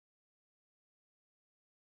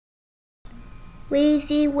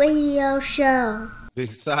Weezy Radio Show.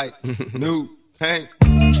 Big Sight, New, Hank,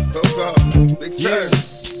 Go, Big Sir.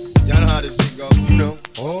 Y'all know how this shit go. You know,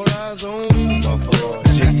 all eyes on me. Motherfucker,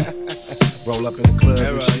 Jiggy. Roll up in the club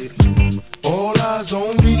and shit. All eyes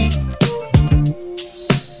on me.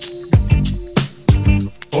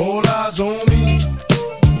 All eyes on me.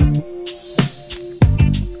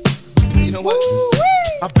 You know what?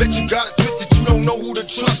 I bet you got it twisted, you don't know who to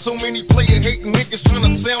trust. So many player hating niggas trying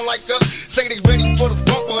to sound like us. Say they ready for the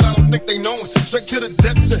funk, but I don't think they know it. Straight to the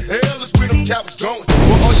depths of hell is where them cowards going.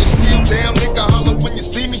 Well, all you still down, nigga, holler when you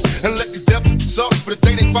see me. And let these devils be sorry for the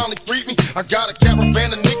day they finally freed me. I got a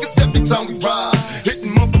caravan of niggas every time we ride,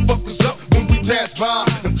 hitting motherfuckers up when we pass by.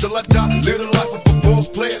 Until I die, live the life of a boss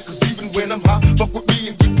player. Cause even when I'm high, fuck with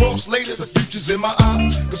me and get crossed later. The future's in my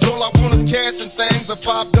eyes. Cause all I want is cash and things. A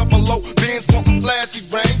 5 double O, bands wanting flashy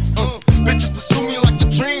rings. Bitches pursue me like a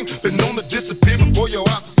dream. Been known to disappear before your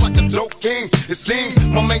eyes, it's like a dope thing. It seems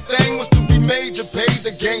my main thing was to be major. Pay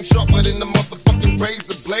the game sharper than the motherfucking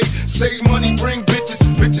razor blade. Save money, bring bitches,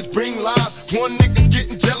 bitches bring lies. One nigga's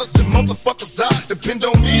getting jealous and motherfuckers die. Depend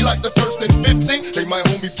on me like the first and 15. They might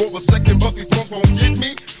hold me for a second, but these punks won't get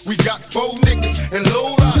me. We got 4 niggas and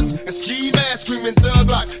low riders and ski masks screaming thug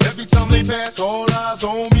life. Every time they pass, all eyes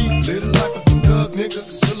on me. Live the life of a thug nigga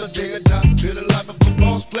until the day I die. Live the life of a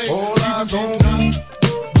boss player. All eyes on me.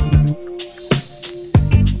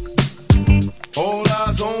 All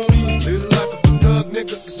eyes on me. Live the life of a thug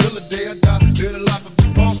nigga until the day I die. Live the life of a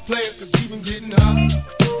boss player, cause even getting high.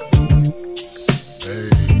 Hey,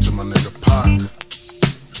 to my nigga Pac.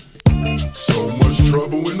 So much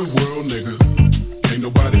trouble in the world, nigga. Ain't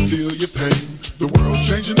nobody feel your pain. The world's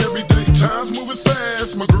changing every day, time's moving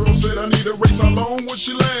fast. My girl said I need a race, how long will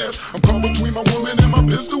she last? I'm caught between my woman and my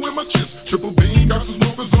pistol and my chips. Triple beam, got some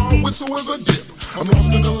smokers on, whistle as I dip. I'm lost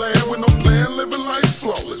in the land with no plan, living life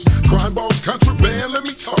flawless. Crime balls, contraband, let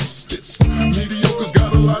me toss this. Mediocre's got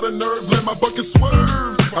a lot of nerve, let my bucket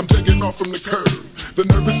swerve. I'm taking off from the curb. The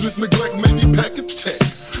nervousness, neglect made me pack a tech.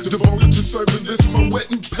 Devoted to serving this, my wet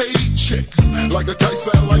and paid checks. Like a kite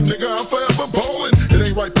satellite, nigga, I'm forever ballin'. It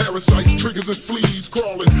ain't right, parasites, triggers and fleas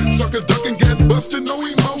crawling. Sucker ducking, get busted, no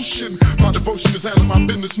emotion. My devotion is handling my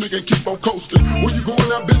business, nigga, and keep on coasting. Where you going,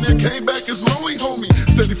 I've been there, came back, it's lonely, homie.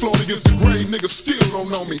 Steady flowing against the grave, niggas still don't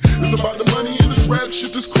know me. It's about the money and this rap shit,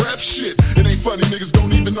 this crap shit. It ain't funny, niggas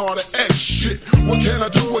don't even know how to act shit. What can I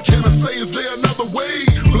do, what can I say, is there another way?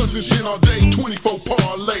 Blunts and shit all day, 24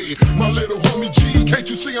 parlay. My little homie G, can't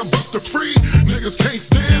you see I'm buster free? Niggas can't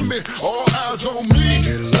stand me, all eyes on me.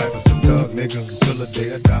 Live the life as a thug nigga until the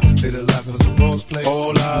day I die. Live the life as a boss player,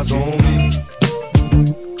 all eyes on me.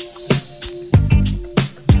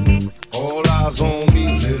 All eyes on me.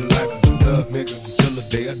 Live the life as a thug nigga until the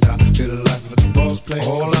day I die. Live the life as a boss player,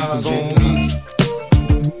 all eyes on me.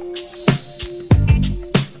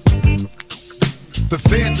 The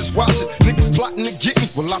feds is watching, niggas plotting to get me.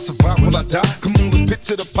 Will I survive, will I die? Come on, let's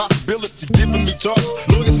picture the possibility, giving me charges.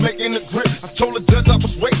 Lawyers making a grip, I told the judge I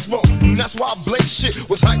was raised wrong, and that's why I blame shit.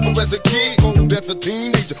 Was hyper as a kid, old as a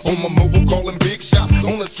teenager. On my mobile calling big shots,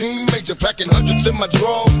 on the scene major. Packing hundreds in my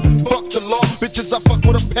drawers, fuck the law. Bitches, I fuck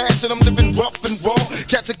with a passion, I'm living rough and raw.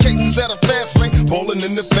 Catching cases at a fast lane, ballin'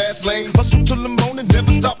 in the fast lane. Hustle till the morning,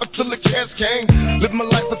 never stop until the cash came. Live my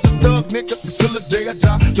life as a thug nigga until the day I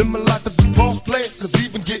die. Live my life as a boss player, cause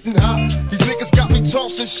even getting high. These niggas got me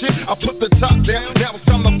tossing shit. I put the top down, now it's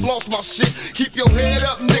time to floss my shit. Keep your head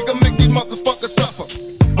up, nigga, make these motherfuckers suffer.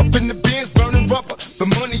 Up in the bins, burning rubber. The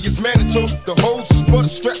money is mandatory, the hoes is for the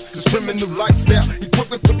stress. This criminal lifestyle,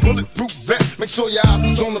 equipped with the bulletproof vest. Make sure your eyes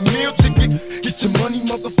is on the meal ticket. Get your money,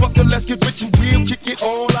 motherfucker, let's get rich and real. Kick it,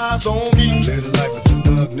 all eyes on me. Live the life as a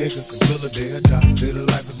thug nigga until the day I die. Live the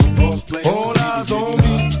life as a boss player, all eyes on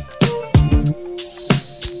me.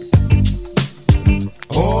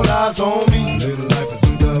 All eyes on me. Live the life as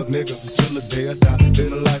a thug nigga until the day I die. Live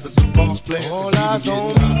the life as a boss player, all eyes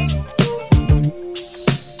on me.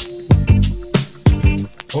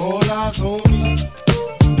 All eyes on me.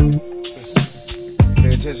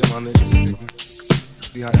 Pay attention, my niggas.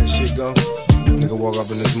 See how that shit go? Nigga walk up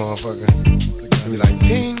in this motherfucker and be like,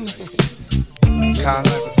 King.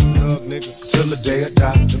 Cops, thug nigga till the day I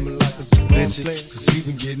die. Live my life as a bitches, cause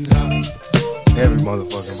even getting hot. Every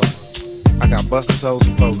motherfucking body. I got busters, hoes,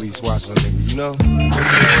 and police watching a nigga, you know?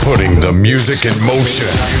 Putting the music in motion.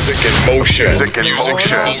 Music in motion. Music in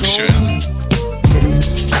motion.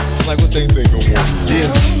 It's like what they think of war. Yeah.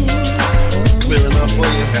 Clear enough for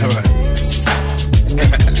you? All right.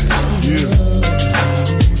 Yeah.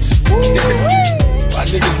 Why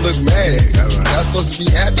niggas look mad? Y'all supposed to be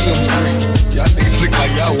happy I'm free. Y'all niggas look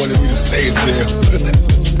like y'all wanted me to stay in jail.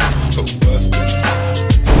 Busters.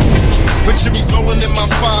 Picture me flowing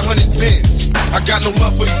got no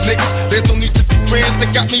love for these niggas. There's no need to be friends. They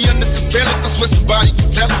got me under surveillance. I swear somebody can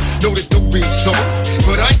tell it. No, there's no being sold,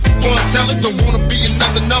 but I ain't the one selling. Don't wanna be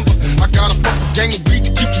another number. I got a fucking gang of weed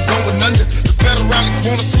to keep me going under. The federalists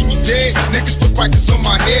wanna see me dead. Niggas put prices on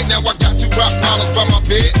my head. Now I got 2 rock dollars by my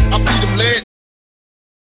bed. I feed them lead.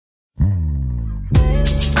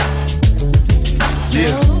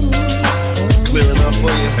 Yeah, clear enough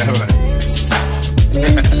for you. All right.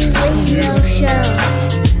 Radio show.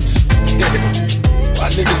 Why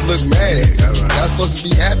niggas look mad? Y'all supposed to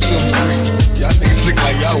be happy I'm free. Y'all niggas look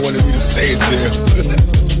like y'all wanted me to stay in jail.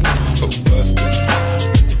 Oh, busters.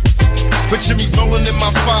 Picture me rolling in my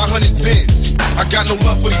 500 Benz. I got no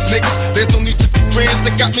love for these niggas. There's no need to be friends.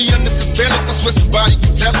 They got me under surveillance. I swear somebody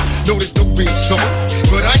can tell it. No, there's no being sold,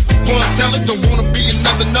 but I ain't the one selling. Don't wanna be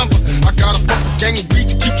another number. I got a fucking gang of weed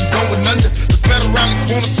to keep me going under. The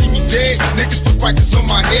federalists wanna see me dead. Niggas put prices on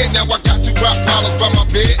my head. Now I got 2 rock dollars by my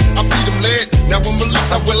bed. I feed them lead. Now I'm released.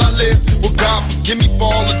 How will I live? Well, God forgive me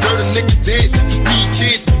for all the dirt a nigga did. To feed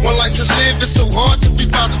kids, one life to live. It's so hard to be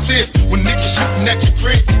positive when niggas shooting at your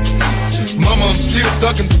crib. Mama, I'm still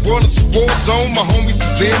thugging. The world is a war zone. My homies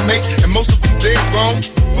is inmates, and most of them dead wrong.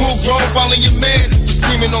 Full grown, following your man. Just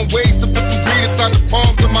scheming on ways to put some greed inside the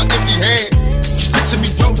palms of my empty hands. Picture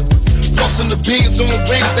me rolling, flossing the beans on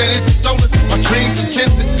rings that isn't stolen. My dreams are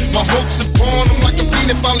sensing, my hopes are born. I'm like a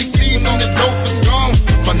fiend and finally seeing on the dope is gone.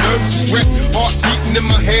 My nerves are wet, heart beating in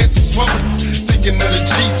my head is swollen. Thinking of the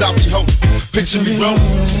G's I'll be holding. Picture me rolling.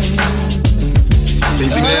 Can you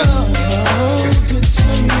see that?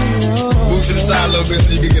 Move to the side a little bit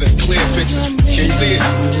so you can get a clear picture. Can you see it?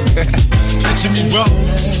 Picture me rolling.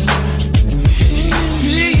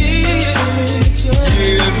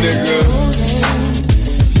 Yeah, nigga.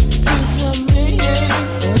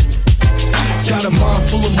 Got a mind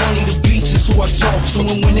full of money, the beach is who I talk to.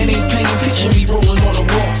 And when it ain't paying, picture me rolling on a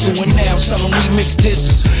walk through. And now tell them remix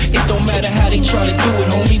this. It don't matter how they try to do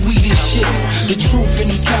it, homie, we this shit. The truth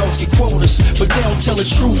in them cowards get quotas, but they don't tell the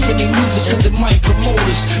truth in their music cause it might promote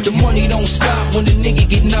us. The money don't stop when the nigga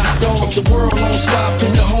get knocked off. The world don't stop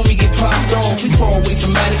cause the homie get popped off. We far away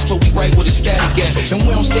from addicts, but we right where the static at. And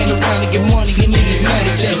we don't stand around to get money and niggas mad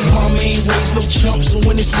at that. Mama ain't raised no chumps, so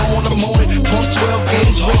when it's on, I'm on it. Pump 12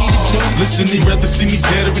 gauge, ready to dump. Listen, they'd rather see me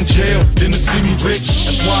dead or in jail than to see me rich.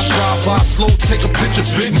 That's why I drive by slow, take a picture,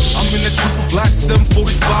 bitch. I'm in that triple black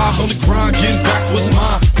 745 on the grind, getting back what's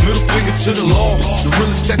mine. Middle finger to the law, the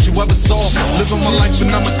realest that you ever saw. Living my life and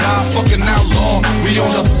I'ma die, fucking outlaw. We on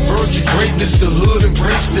the verge of greatness, the hood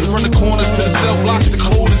embraced it. From the corners to the cell blocks, the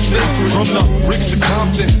code is sacred. From the bricks to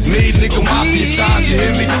Compton, made nigga mafia ties, you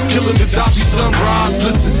hear me? Killing Gaddafi sunrise.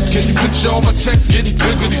 Listen, can you picture all my checks getting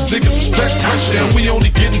bigger? These niggas respect pressure and we only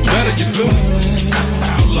getting better, you feel me?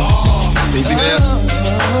 Outlaw. Can you see that?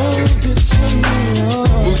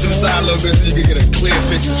 Move to the side a little bit so you can get a clear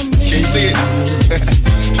picture. Can you see it?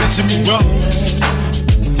 Picture me rolling.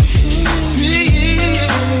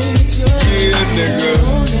 Yeah, nigga.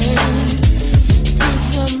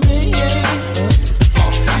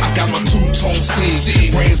 I got my two-tone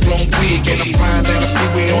cig, brains blown big, and I'm flying down the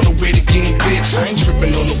freeway on the way to getting bitch. I ain't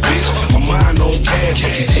tripping on no bitch, my mind on cash.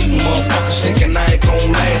 These hating motherfuckers thinking I ain't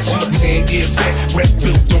gon' last. I'm a 10-year vet, rep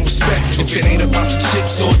built on respect. If it ain't about some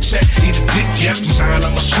chips or a check, eat a dick, yep. Shine on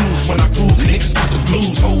my shoes when I groove, niggas get the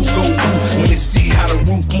blues, hoes go ooh. When they see how the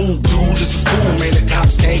roof move, dude, it's a fool, man. The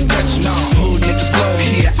cops can't catch you. Hood niggas love me,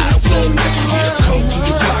 here I won't let you. Come through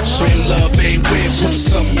the block, showing love everywhere. Put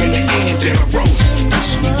something in the end, then I roll.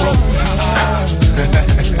 Picture me roll.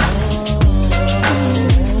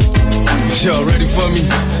 Y'all ready for me?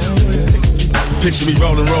 Picture me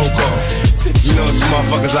rolling roll call. You know some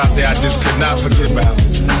motherfuckers out there I just could not forget about.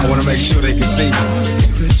 I wanna make sure they can see me.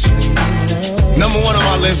 Number 1 on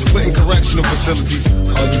my list, Clinton Correctional Facilities.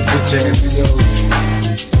 All you bitch ass CEOs.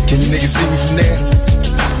 Can you niggas see me from there?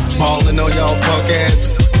 Ballin' on y'all punk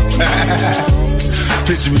ass.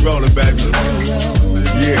 Picture me rolling, baby.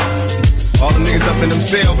 Yeah. All the niggas up in them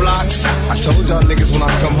cell blocks. I told y'all niggas when I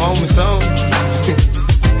come home it's on.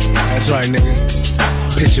 That's right, nigga.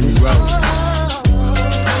 Picture me rolling.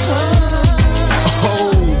 Oh,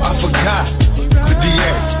 I forgot. The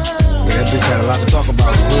DA. Yeah, that bitch had a lot to talk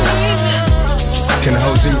about before. Can the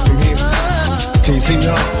hoe see me from here? Can you see me,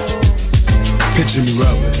 huh? Picture me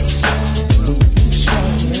rolling.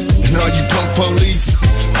 And all you punk police,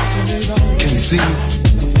 can you see me?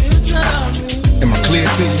 Am I clear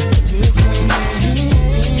to you?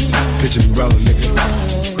 Picture me rolling, nigga.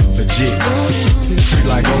 Legit. Free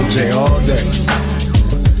like OJ all day.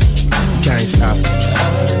 Can't stop it.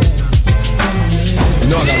 You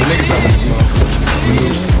know I got the niggas up in this motherfucker.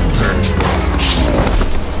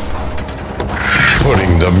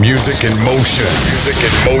 Putting The music in motion. Music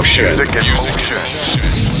in motion. Music in motion.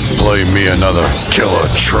 Play me another killer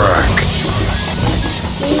track.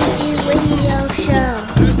 Easy Radio Show.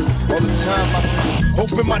 All the time I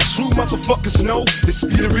hoping my true motherfuckers know this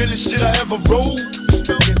be the realest shit I ever wrote.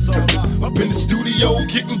 Up in the studio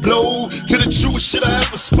getting blowed to the truest shit I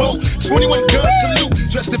ever spoke. 21 gun salute,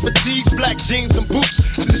 dressed in fatigues, black jeans and boots.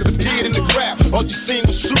 I just appeared in the crowd, all you seen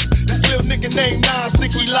was truth. This little nigga named Nas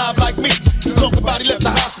think he live like me. He talk about he left the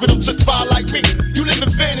hospital, took fire like me. You live in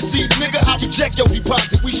fantasies, nigga, I reject your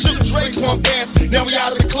deposit. We shoot Dre punk bands, now we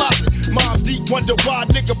out of the closet. Mob Deep wonder why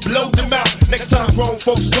nigga blow them out. Next time grown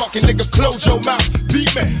folks talking, nigga close your mouth. Beat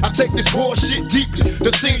me, I take this bullshit deeply.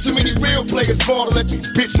 There seen too many real players fall to let these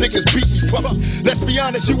bitch niggas beat me. Brother, let's be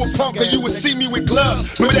honest, you a punk or you would see me with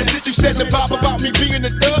gloves. Remember that shit you said the vibe about me being a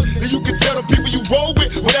thug? And you can tell the people you roll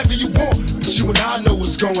with whatever you want. But you and I know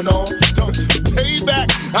what's going on. Payback,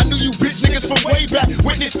 I knew you bitch niggas from way back.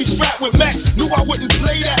 Witness me strapped with Max, knew I wouldn't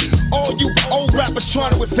play that. All you old rappers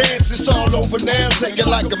trying to advance, it's all over now. Take it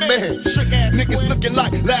like a man. Niggas looking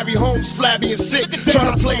like Larry Holmes, flabby and sick.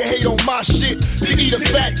 Trying to play a hate on my shit. You eat a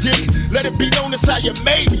fat dick, let it be known as how you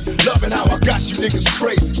made me. Loving how I got you niggas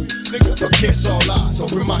crazy. Nigga, against all odds,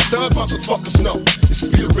 hoping my thug motherfuckers know this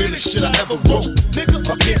be the realest shit I ever wrote. Nigga,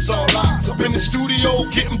 against all odds, up in the studio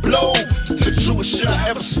getting blowed to the truest shit I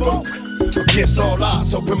ever spoke. Against all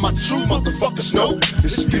odds, hoping my true motherfuckers know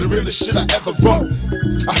this be the realest shit I ever wrote.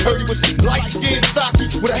 I heard he was light-skinned, stocky,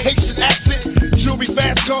 with a Haitian accent. Jewelry,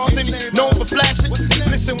 fast cars, and he's known for flashing.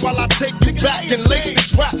 Listen while I take you back and lace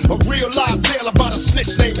this rap. A real live tale about a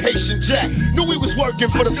snitch named Haitian Jack. Knew he was working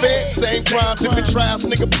for the feds. Same crime, different trials,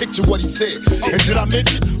 nigga, picture what he said. And did I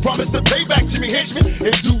mention, promised to pay back Jimmy Henchman?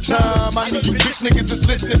 In due time, I know you bitch niggas is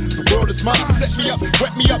listening. The world is mine, set me up,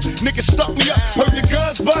 wet me up. Niggas stuck me up, heard the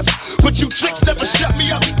guns bust. But you tricks never shut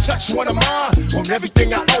me up. Touch one of mine, on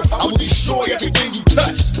everything I owe. I will destroy everything you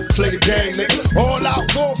touch. Play the game, nigga. All out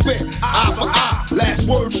warfare, eye for eye. Last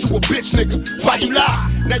words to a bitch, nigga. Why you lie?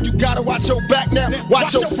 Now you gotta watch your back now,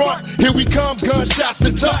 watch your front. Here we come, gunshots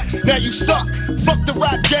to tuck. Now you stuck. Fuck the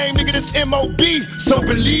rap game, nigga, this M.O.B. So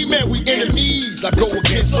believe me, we enemies. I go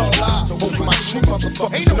against all odds. I'm hoping my true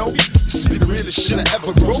motherfuckers know this be the realest shit I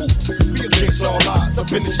ever wrote. Be against all odds.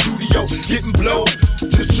 Up in the studio, getting blowed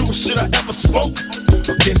to the truest shit I ever spoke.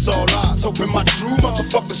 Against all odds, hoping my true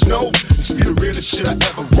motherfuckers know this be the realest shit I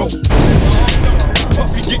ever wrote.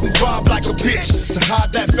 Puffy getting robbed like a bitch. To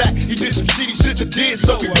hide that fact, he did some shit he should've did,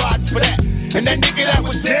 so we riding for that. And that nigga that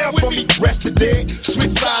was down for me, rested dead.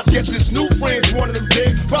 Switch sides, guess his new friends wanted him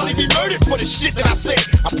dead. Probably be murdered for the shit that I said.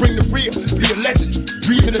 I bring the real, be a legend,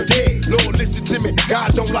 breathing the dead. Lord, listen to me,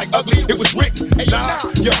 God don't like ugly, it was written. Nah,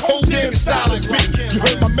 your whole damn style is written. You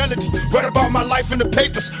heard my melody, read about my life in the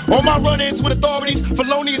papers. All my run-ins with authorities,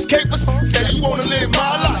 felonious capers. Now you wanna live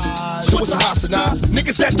my life. So it's a house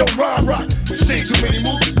niggas that don't rhyme right. See too many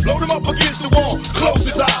movies, blow them up against the wall, close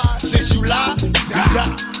his eyes. Since you lie, you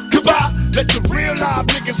lie. Goodbye, let the real live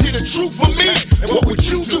niggas hear the truth from me. And what would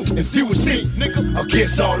you do if you was me, nigga?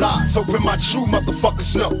 Against all odds, hoping my true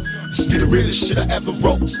motherfuckers know this be the realest shit I ever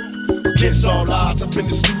wrote. Against all odds, up in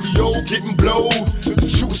the studio, getting blowed to the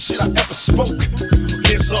truest shit I ever spoke.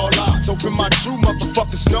 Against all odds, hoping my true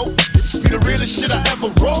motherfuckers know this be the realest shit I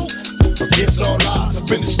ever wrote. Against all odds,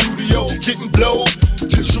 up in the studio, getting blowed to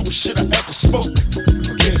the truest shit I ever spoke.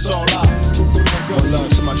 Against all odds, one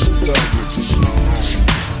love to my true love.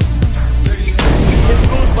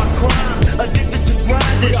 Influenced by crime, addicted to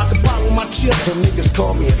grinding. I can follow my chips. Them niggas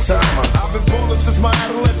call me a timer. I've been ballin' since my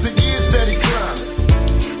adolescent years, steady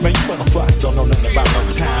climbing. Man, you motherfuckers don't know nothing about no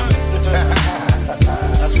timing.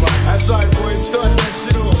 That's right, boy. Start that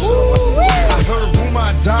shit off. I heard a rumor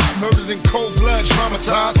I died, murdered in cold blood,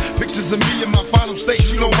 traumatized. Pictures of me in my final state,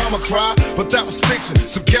 you know mama cried. But that was fiction.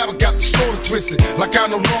 Some coward got the story twisted, like I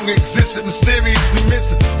no longer existed, mysteriously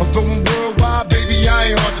missing. Although I'm worldwide, baby, I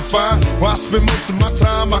ain't hard to find. Where I spend most of my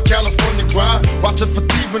time, my California grind. Watching for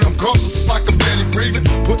thieving, I'm cautious like I'm barely breathing.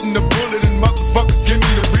 Putting the bullet in motherfuckers, give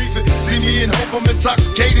me the reason. See me and hope I'm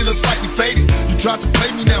intoxicated or slightly faded. You tried to play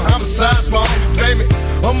me, now homicide's my only payment.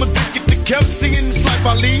 I'm addicted to kept singing this life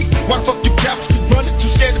I lead. Why the fuck you cops keep running,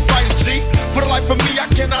 too scared to fight a G? For the life of me, I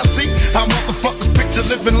cannot see how motherfuckers picture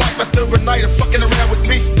living life after a night of fucking around with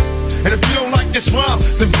me. And if you don't like this rhyme,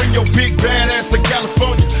 then bring your big bad ass to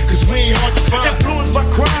California, cause we ain't hard to find. Influenced by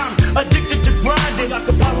crime, addicted to grinding. I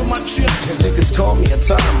can follow my chips. And niggas call me a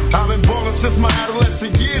timer. I've been ballin' since my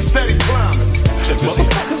adolescent years, steady climbing.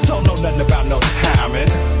 Motherfuckers don't know nothing about no timing.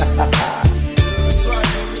 That's right,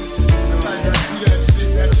 nigga.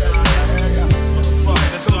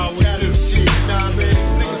 That's all we do.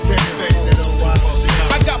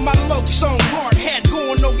 I got my looks on hard hat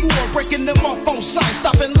going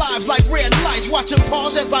living lives like red lights, watching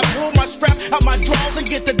pause as I pull my strap out my drawers and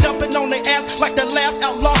get the dumping on their ass like the last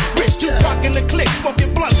outlaw. Rich Tupac in the click,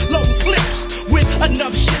 smoking blunt, loading clips with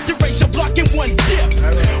enough shit to raise your block in one dip.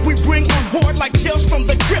 We bring on horde like tails from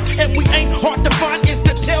the grip, and we ain't hard to find. It's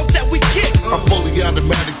the tails that we kick. I'm fully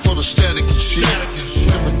automatic for the static and shit.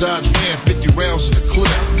 Never Dodge van, 50 rounds in the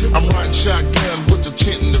clip. I'm riding shotgun with the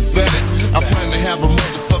tent in the back. I plan to have a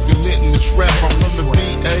motherfucking lit in this rap. I'm from the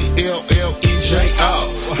B-A-L-L-E-J-O.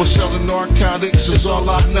 We're selling narcotics is all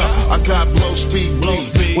I know. I got blow speed,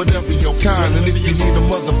 weed, whatever your kind. And if you need a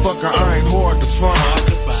motherfucker, I ain't hard to find.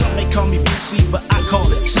 Some may call me Bootsy, but I call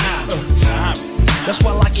it time. That's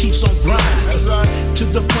why I keeps on grinding to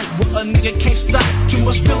the point where a nigga can't stop. Too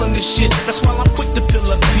much feeling this shit. That's why I'm quick to feel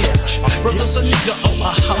a bitch. Brothers a nigga, oh a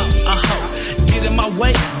hoe. Get in my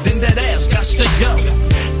way, then that ass got to go.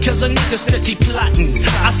 Cause a nigga steady plotting.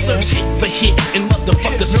 I search hit for hit, and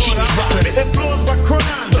motherfuckers keep dropping. Influenced by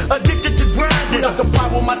crime, addicted to grinding. I can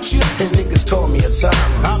pop on my chips, And niggas call me a time.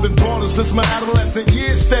 I've been balling since my adolescent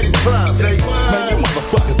years, steady climbing. Man, you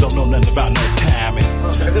motherfuckers don't know nothing about no timing.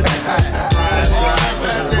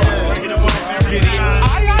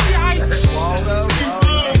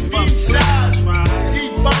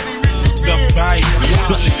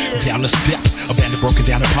 Down the steps, abandoned, broken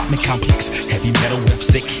down apartment complex. Heavy metal reps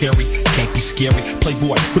they carry, can't be scary.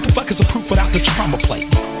 Playboy, what the fuck is a proof without the trauma plate?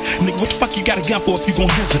 Nigga, what the fuck you got a gun for if you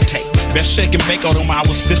gon' hesitate? Best shake and bake, although I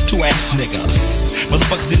was fist to ass niggas.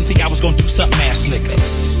 Motherfuckers didn't think I was gonna do something, ass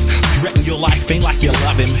niggas. Threaten your life, ain't like you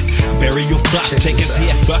love him. Bury your thoughts, take his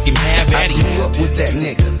head, fuck him, have at him. I grew up with that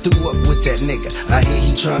nigga, threw up with that nigga. I hear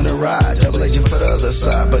he tryna ride, double agent for the other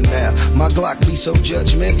side. But now, my Glock be so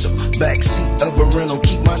judgmental. Backseat of a rental,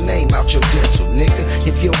 keep my name out your dental. Nigga,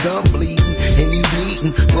 if your gun bleeding and you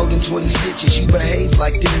bleeding more than 20 stitches, you behave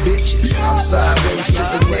like them bitches. Sideways to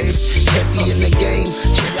the next, heavy in the game.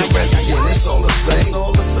 Check the resident, it's all the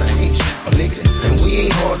same. Nigga, and we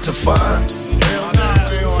ain't hard to find.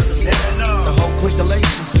 The whole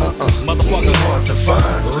clickation, Motherfucker hard to find.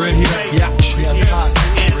 right here, yeah.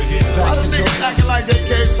 Why the niggas acting like they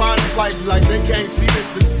can't find us, like they can't see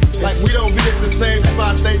us, and like we don't be at the same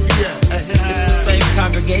spots they be at? It's the same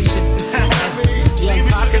congregation. Young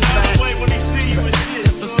Pac is back.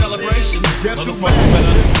 It's a celebration. Motherfuckers better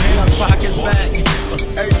understand. Young Pac is back.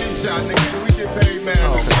 Hey, G-Shot, nigga, we get paid, man.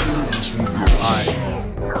 Alright.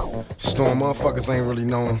 Storm, motherfuckers ain't really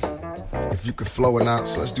knowing if you could flow or not,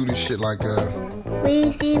 so let's do this shit like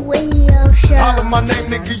Weezy Radio Show. holler my name,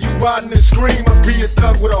 nigga, you riding and scream. Must be a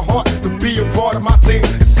thug with a heart to be a part of my team.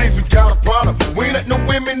 It seems we got a problem. We ain't let no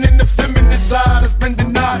women in the feminine side. It's been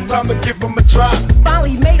denied. Time to give them a try.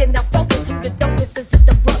 Finally made it, now focus. Who the dopest is it?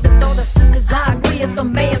 The brothers or the sisters? I agree it's a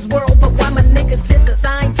man's world, but why my niggas distance?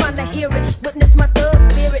 I ain't trying to hear it. Witness my thug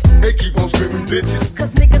spirit. They keep on screaming bitches.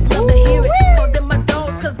 Cause niggas love to hear it. Call them my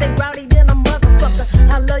dogs cause they rowdy than a motherfucker.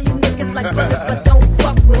 I love you niggas like brothers, but don't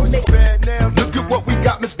fuck with me. Bad now. Look at what we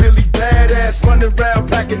got, Miss Billy Badass. Running around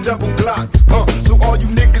packing double Glocks. So all you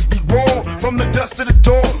niggas be wrong. From the dust to the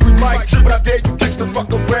dawn. We might trip, but I dare you tricks to fuck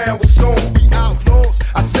around with Storm. We outlaws.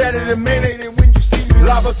 I said it a minute, and when you see me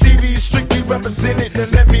live on TV, it's strictly represented.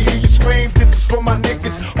 Then let me hear you scream. This is for my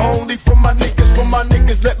niggas. Only for my niggas. For my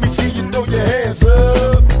niggas, let me see you throw your hands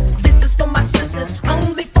up. This is for my sisters,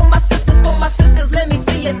 only for my sisters. For my sisters, let me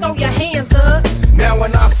see you throw your hands up. Now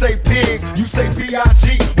when I say big, you say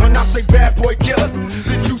B.I.G. When I say bad boy killer,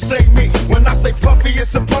 then you say me. When I say puffy,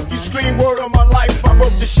 it's a puffy scream. Word on my life, I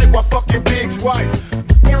wrote this shit while fucking Big's wife.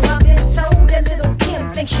 Now I've been told that little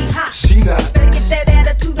Kim thinks she hot. She not. Better get that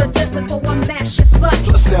attitude adjusted before I mash your spot.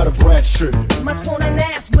 Plus now the brat's tripping. Must want an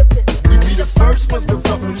ass whipping. We be the first ones to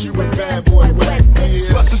fuck with you and bad boy wet.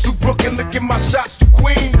 Yeah. Bustin' through Brooklyn, looking my shots to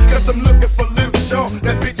Queens. Cause I'm looking for Little Sean,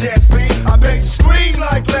 that bitch ass fiend. I bet you scream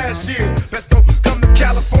like last year. Best don't come to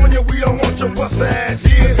California, we don't want your buster ass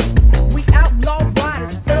here. We outlaw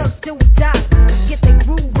riders, thugs till we die. Sisters get their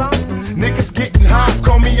groove on. Niggas getting hot,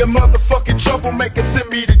 call me a motherfucking troublemaker, send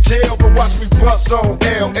me to jail, but watch me bust on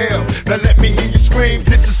LL. Now let me hear you scream,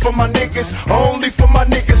 this is for my niggas, only for my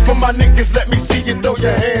niggas, let me see you throw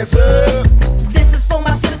your hands up. This is for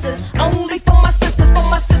my sisters, only for my sisters,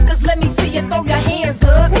 let me see you throw your hands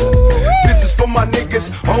up. This is for my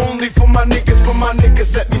niggas, only for my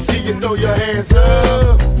niggas, let me see you throw your hands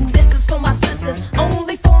up. This is for my sisters,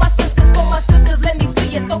 only for my sisters, let me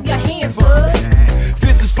see you throw your hands up.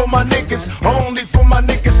 This is for my niggas, only for my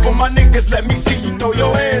niggas, let me see you throw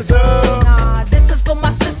your hands up. Nah, this is for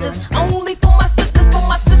my sisters, only for my sisters,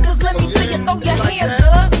 let me see you throw your hands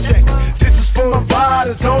up. This is for my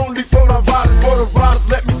riders, only for my riders, for the riders,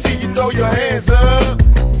 let me see you throw your hands up.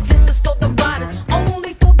 This is for the riders,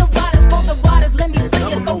 only for the riders, let me see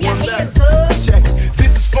you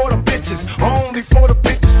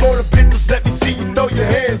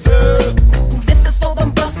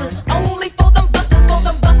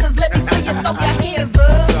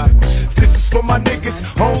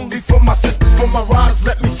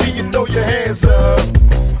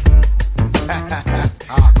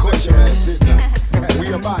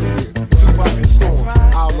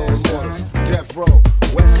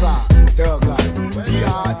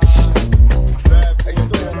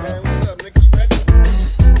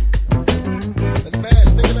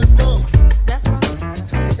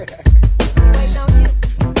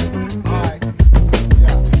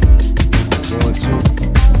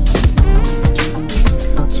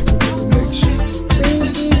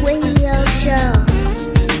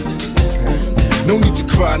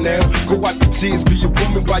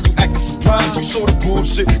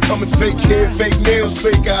coming fake hair, fake nails,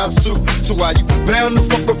 fake eyes too. So why you bound to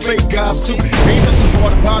fuck with fake guys too? Ain't nothing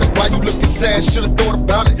hard about it. Why you looking sad? Should've thought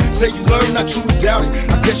about it. Say you learn, I truly doubt it.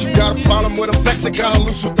 I guess you got a problem with affection, kinda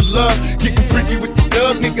loose with the love. Getting freaky with the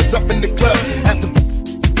thug niggas up in the club. That's the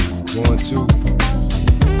 1, 2.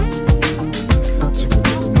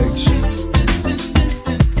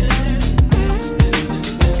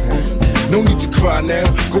 No need to cry now,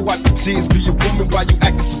 go wipe your tears, be a woman while you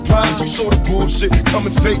acting surprised. You saw the bullshit,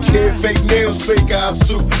 coming fake hair, fake nails, fake eyes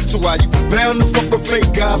too. So why you bound to fuck with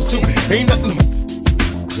fake guys too? Ain't nothing.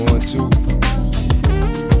 1, 2.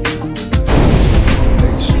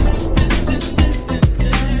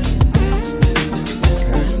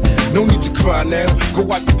 No need to cry now, go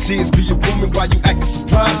wipe your tears, be a woman while you acting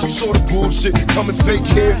surprised. You saw the bullshit, coming fake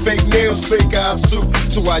hair, fake nails, fake eyes too.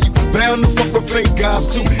 So why you bound to fuck with fake guys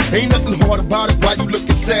too? Ain't nothing hard about it, why you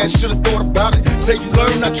looking sad? Should've thought about it. Say you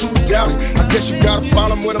learn, I truly doubt it. I guess you got a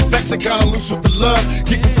problem with affection, kinda loose with the love.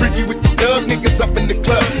 Getting freaky with the thug niggas up in the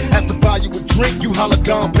club. Asked to buy you a drink, you holler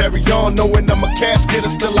Dom Perignon. Knowing I'm a cash getter,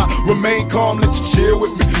 still I remain calm, let you chill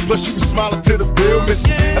with me. Plus you was smiling to the bill, miss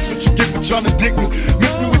me. That's what you get for trying to dig me.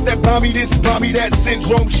 Miss me with that Bobby this, Bobby that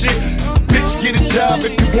syndrome shit. Bitch, get a job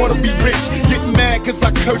if you wanna be rich. Get mad cause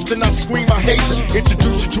I cursed and I scream I hate you.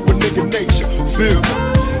 Introduce you to a nigga nature, feel me?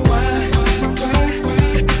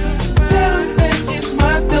 Tell him that it's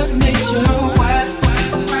my thug nature. Why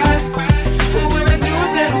would I do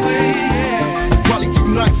it that way? Probably too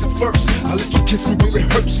nice at first, I let you kiss me but it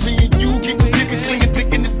hurts. Me and you getting busy slinging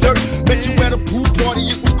dick in the dirt. Met you at a pool party,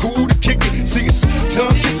 it was cool to kick it. See it's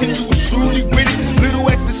tongue kissing, you was truly with it. Little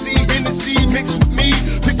ecstasy, Hennessy mixed with me.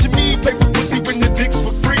 Picture me, pay for pussy when the dick's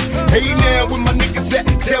for free. Hey now, where my niggas at?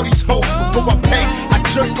 Tell these hoes before I pay. I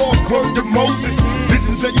jerk off, word to Moses.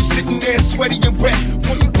 Visions of you sitting there sweaty and wet.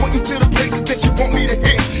 Pointing to the places that you want me to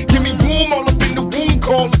hit. Give me room all up in the womb,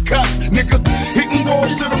 call the cops. Nigga, hitting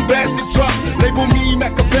walls to them bastard drops. Label me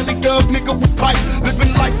Machiavelli thug, nigga with pipe.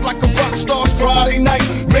 Living life like a rock star Friday night.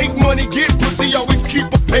 Make money, get pussy, always keep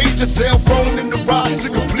a page. A cell phone in the ride to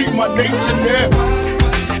complete my nature now.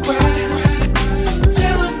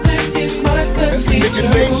 Tell him that it's my thug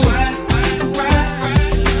nature.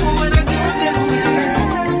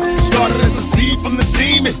 Started as a seed from the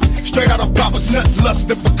semen. Straight out of Papa's nuts,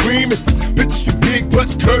 lustin' for creaming. Bitches with big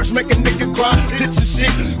butts, curves, make a nigga cry. Tits and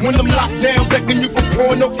shit. When I'm locked down, begging you for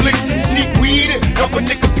porno flicks. Sneak weed and help a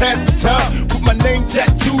nigga pass the time. Put my name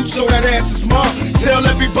tattooed so that ass is mine. Tell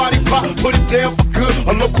everybody pop, put it down for good.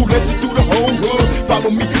 A local legend through the whole hood. Follow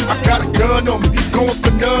me, I got a gun on me. Going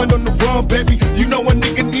for none on the run, baby. You know a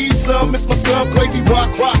nigga needs some. It's my son, crazy rock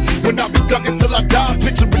rock. When I be ducking till I die.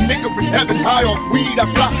 Picture a nigga in heaven, high off weed, I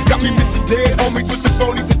fly. Got me missing dead homies with the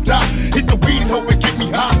phonies and die. Hit the weed and hope it get me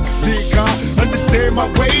high. Dig God, understand my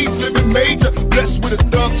ways, living major. Blessed with a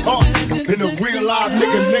thug's heart and a real live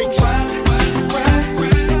nigga nature.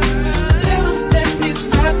 Tell him that it's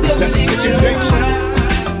my That's nigga nature.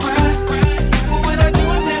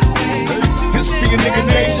 This be a nigga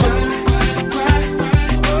nation.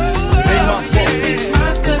 Ain't my fault.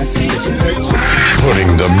 That's nigga nature.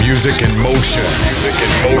 Putting the music in motion. Music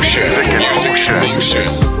in motion. Music in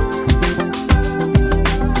motion.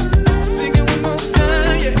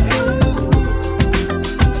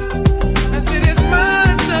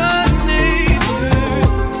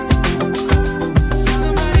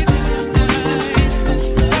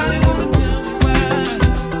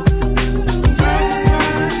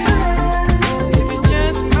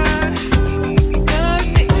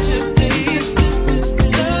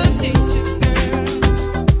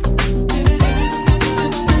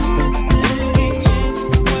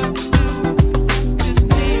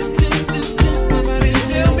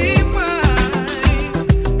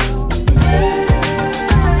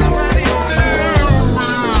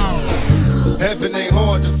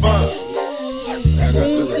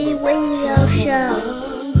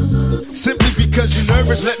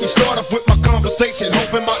 Let me start off with my conversation.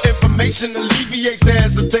 Hoping my information alleviates the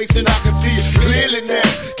hesitation. I can see it clearly now.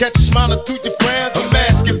 Catch you smiling through your frown. I'm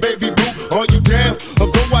asking, baby boo, are you down?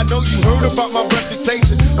 Although I know you heard about my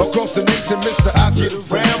reputation across the nation, mister, I get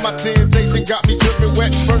around. My temptation got me dripping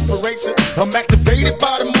wet perspiration. I'm activated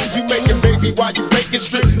by the moves you making, baby. While you faking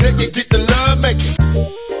strip, nigga, get the love making.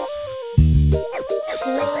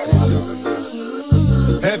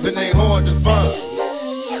 Heaven ain't hard to find.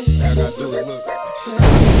 I gotta do it, look.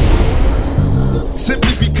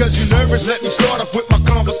 Simply because you're nervous, let me start off with my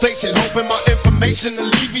conversation. Hoping my information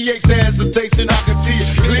alleviates the hesitation. I can see it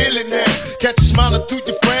clearly now. Catch you smiling through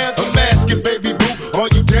your frown. I'm asking, baby boo, are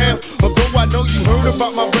you down? Although I know you heard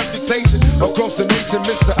about my reputation across the nation,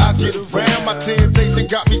 mister, I get around. My temptation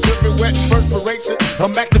got me dripping wet perspiration. inspiration.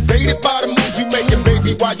 I'm activated by the moves you making,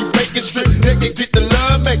 baby. While you faking strip, nigga, get the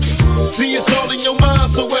love making. See, it's all in your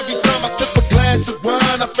mind, so every time I sip a glass of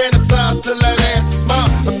wine, I fantasize till that ass is mine.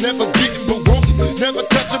 I'm never getting but wanting, never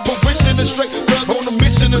touching but wishing. A straight thug on a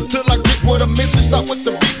mission until I get what I'm missing. Stop with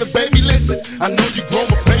the beat, but baby, listen. I know you grown,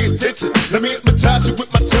 but pay attention. Let me hypnotize you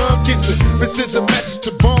with my tongue kissing. This is a message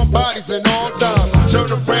to bomb bodies and all dimes. Turn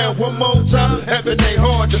around one more time, heaven ain't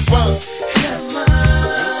hard to find.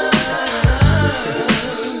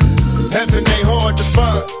 Heaven ain't hard to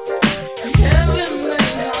find.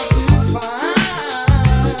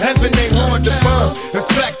 Heaven ain't hard to find. In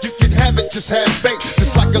fact, you can have it, just have faith.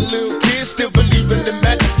 Just like a little kid, still believing in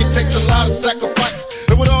magic. It takes a lot of sacrifice.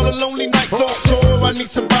 And with all the lonely nights on tour, I need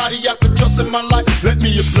somebody I can trust in my life. Let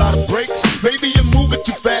me apply the brakes. Maybe you're moving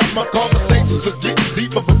too fast. My conversations are getting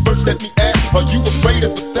deeper, but first let me ask: are you afraid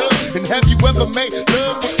of a thug? And have you ever made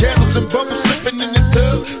love with candles and bubbles slipping in the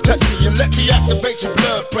tub? Touch me and let me activate your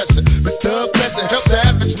blood pressure. This thug pleasure help the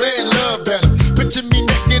average man love better. Picture me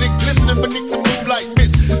naked and glistening beneath the moonlight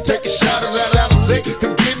mist. Take a shot of that Alizé,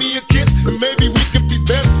 come give me a kiss, and maybe we could be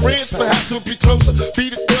best friends. Perhaps we'll be closer. Be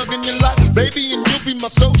the thug in your life, baby, and you'll be my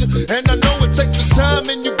soldier. And I know it takes some time,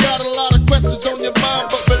 and you got a lot of questions on your mind,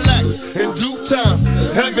 but relax. In due time,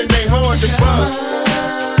 heaven ain't hard to find.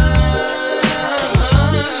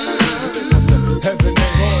 Heaven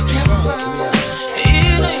ain't hard to find.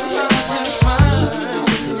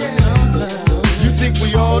 You think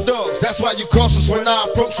we all dogs? That's why you cautious when I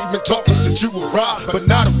approach. We've been talking since you arrived, but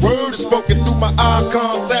not a word is spoken through my eye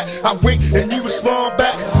contact. I wink and you respond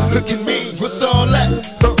back. Look at me, what's all that?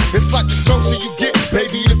 It's like the closer you get,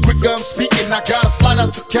 baby, the quicker I'm speaking. I got a flight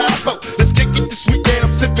out to Cabo. Let's kick it this weekend.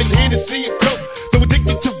 I'm sipping Hennessy and Coke. So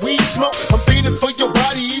addicted to weed smoke, I'm feeding for your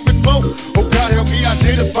body even more. Oh God, help me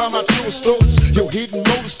identify my truest thoughts. Your hidden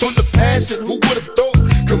motives from the passion. Who would've thought?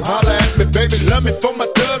 Come holler at me, baby, love me for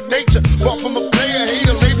my thug nature. Far from a player,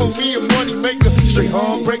 hater, label me a money maker. Straight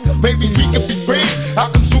heartbreaker, maybe we can be friends.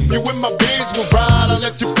 I'll come swoop you in my Benz. We'll ride, I'll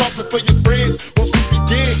let you cross it for your friends. Once we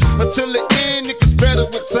begin, until the end, it gets better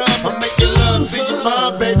with time. I'm making love to your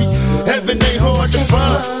mind, baby. Heaven ain't hard to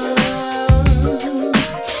find.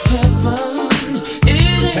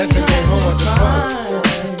 Heaven ain't hard to find.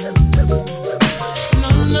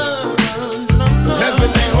 Heaven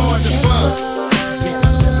ain't hard to find.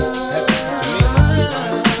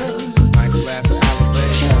 Nice glass of Alizé.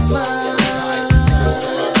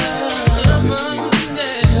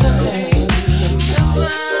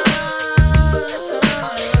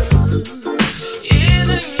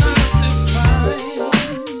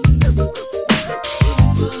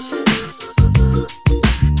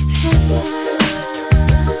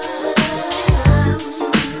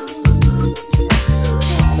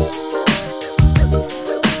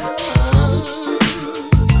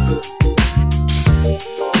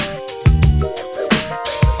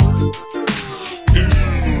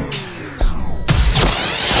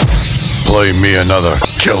 Play me another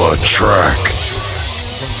killer track.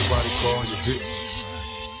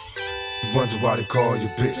 You wonder why they call you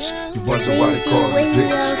bitch. You wonder why they call you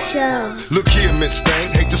bitch. Look here, Miss Thang,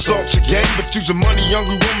 hate to salt your game, but you's a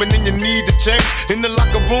money-hungry woman and you need to change. In the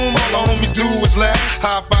locker room, all the homies do is laugh.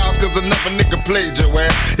 High fives cause another nigga played your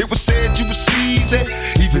ass. It was said you was easy,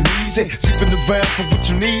 even easy, zipping around for what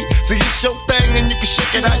you need. See, it's your thing and you can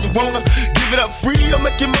shake it how you wanna. Give it up free or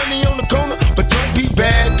make your money on the corner. But don't be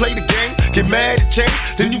bad, play the game, get mad at change.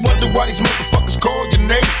 Then you wonder why these motherfuckers call your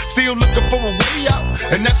name. Still looking for a way out,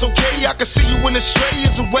 and that's okay. I can see you when the stray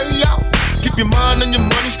is a way out. Keep your mind on your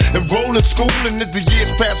money and roll in school. And as the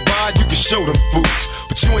years pass by, you can show them fools.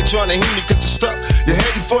 But you ain't trying to hear me cause you're stuck. You're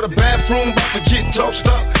heading for the bathroom, about to get tossed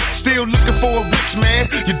up. Still looking for a rich man.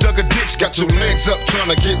 You dug a ditch, got your legs up trying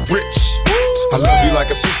to get rich. I love you like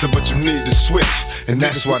a sister, but you need to switch. And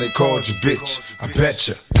that's why they called you bitch. I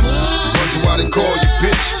betcha. You wonder why they call you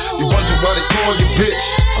bitch. You wonder why they call you bitch.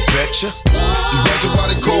 I betcha. You wonder why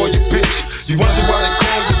they call you bitch. You wonder why they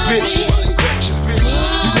call you bitch. Betcha.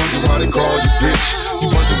 You wonder why they call you bitch. You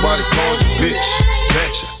wonder why they call you bitch.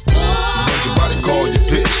 Betcha. You wonder why they call you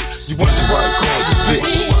bitch. You wonder why they call you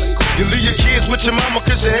bitch. You leave your kids with your mama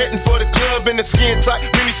cause you're heading for the club in a skin tight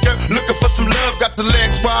mini skirt, looking for some love, got the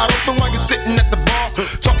legs wide open while you're sitting at the bar,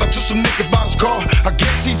 talking to some niggas about his car. I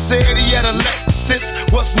guess he said he had a Lexus.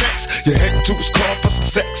 What's next? You're heading to his car for some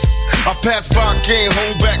sex. I passed by, can't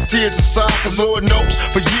hold back tears inside, cause Lord knows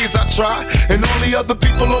for years I tried, and all the other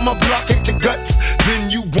people on my block hate your guts. Then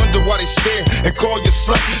you wonder why they stare and call you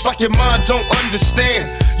slut. It's like your mind don't understand.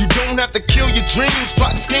 You don't have to kill your dreams,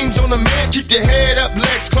 plot schemes on a man. Keep your head up,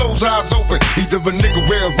 legs closed, eyes open. Either a nigga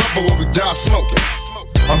wear a rubber or we die smoking.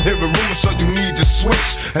 I'm hearing rumors, so you need to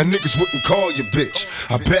switch. And niggas wouldn't call you bitch.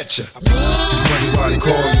 I betcha. You wonder why they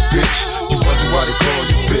call you bitch. You wonder why they call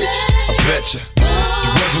you bitch. I betcha.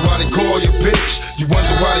 You wonder why they call you bitch. You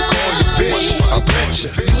wonder why they call you bitch. I betcha.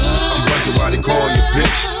 You wonder why they call you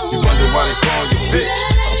bitch. You wonder why they call you bitch.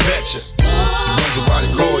 I betcha. You wonder why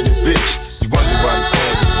they call you bitch. You wonder why they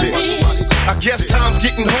call you bitch. I guess time's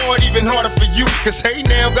getting hard, even harder for you. Cause hey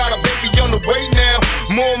now, got a baby on the way now.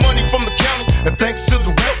 More money from the county, and thanks to the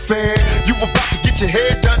welfare. You about to get your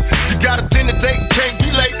hair done. You got a dinner date, can't be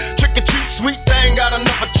late. Trick or treat, sweet thing, got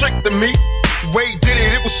another trick to me. Way did it,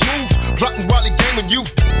 it was smooth. Plotting while he gaming you.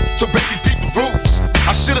 So baby, beat the rules.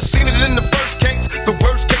 I should've seen it in the first case. The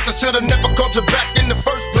worst case, I should've never called you back in the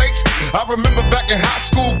first place. I remember back in high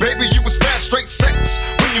school, baby, you was fast, straight sex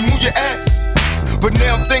when you move your ass. But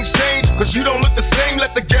now things change, cause you don't look the same.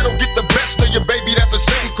 Let the ghetto get the best of your baby, that's a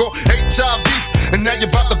shame. Called HIV, and now you're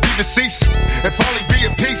about to be deceased and finally be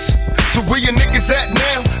at peace. So where your niggas at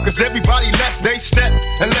now? Cause everybody left, they stepped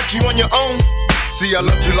and left you on your own. See, I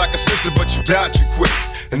loved you like a sister, but you died too quick.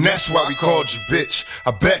 And that's why we called you bitch,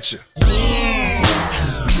 I bet you.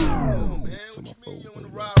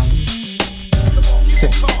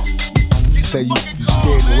 Say you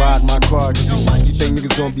scared to ride my car, you think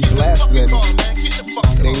niggas gonna be blasted at me.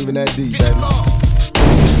 It ain't even that deep, baby.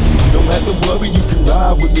 You don't have to worry, you can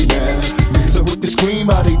ride with me now. Niggas are with the scream,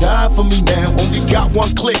 how they die for me now. Only got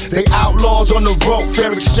one click, they outlaws on the road.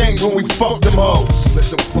 Fair exchange when we fuck them hoes.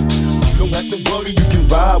 You don't have to worry, you can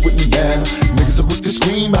ride with me now. Niggas are with the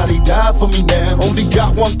scream, how they die for me now. Only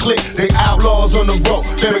got one click, they outlaws on the road.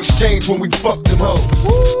 Fair exchange when we fuck them hoes.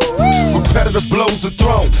 Repetitive blows are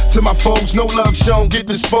thrown to my foes, no love shown. Get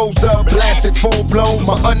disposed of, blasted, full blown.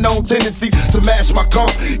 My unknown tendencies to mash my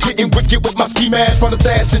comp. Getting wicked with my ski mask from the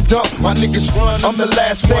stash and dump. My niggas run, I'm the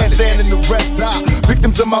last man standing, the rest die.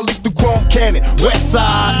 Victims of my lethal chrome cannon, west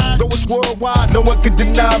side. Though it's worldwide, no one can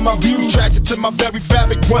deny my view. Attracted to my very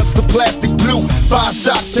fabric, once the plastic blue. 5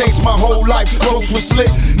 shots changed my whole life, clothes were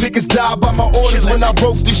slick. Niggas died by my orders when I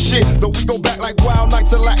broke this shit. Though we go back like wild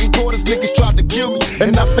nights and Latin quarters. Niggas tried to kill me,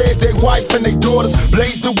 and I fed their wife and their daughters.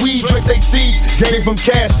 Blazed the weed, drank they seeds, gave them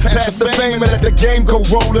cash. Passed the fame and let the game go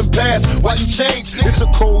rolling past. Why you change? It's a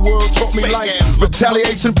cold world, taught me life.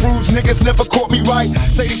 Retaliation proves niggas never caught me right.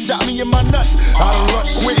 Say they shot me in my nuts, I done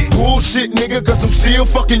rushed with bullshit, nigga, cause I'm still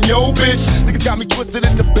fucking yo bitch. Niggas got me twisted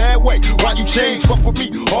in the bad way. Why you change? Fuck with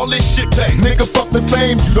me, all this shit pay. Nigga, fuck the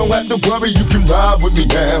fame, you don't have to worry, you can ride with me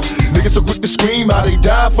now. Niggas are quick to scream how they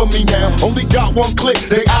die for me now. Only got one click,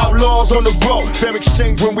 they outlaws on the road. Fair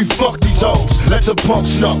exchange when we fuck these hoes, let the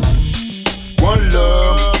punks know. One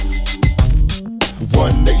love,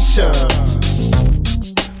 one nation.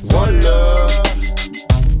 One love,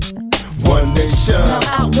 one nation.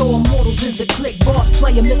 Now outlaw immortals is the click, boss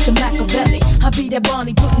player Mr. Machiavelli. I be that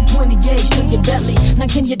Bonnie putting 20 gauge to your belly. Now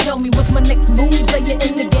can you tell me what's my next move? Say you're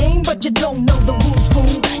in the game, but you don't know the rules,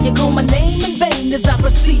 fool. You call my name in vain as I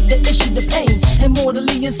proceed to issue the pain.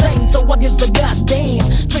 Immortally insane, so I gives a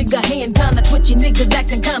goddamn. Trigger hand kinda twitchy, niggas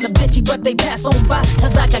acting kinda bitchy, but they pass on by,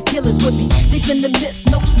 cause I got killers with me. Deep in the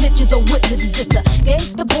list, no snitches or witnesses, just a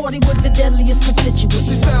gangsta party with the deadliest constituents.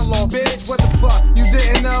 You sound long, bitch, what the fuck? You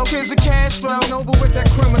didn't know? Here's a Castro, over with that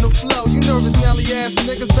criminal flow. You nervous Nelly ass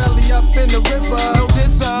niggas belly up in the river. No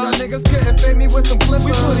diss, y'all niggas couldn't fade me with some flippers.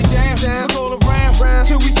 We put it down, look all around,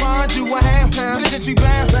 till we find you. I have penitentiary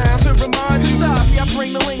bound to remind you. Sorry, I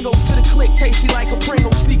bring the lingo to the click, tasty like a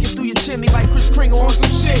Pringle, sneaking through your chimney like Chris Kringle on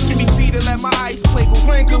some shit. Give me feet and let my eyes twinkle.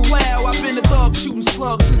 Good plow, I've been a thug shooting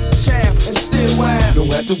slugs since a child and still wild.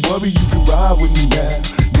 Don't have to worry, you can ride with me now.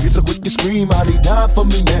 Niggas are quick to scream how they die for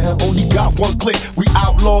me now. Only got one click, we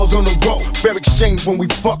outlaws on the road. Fair exchange when we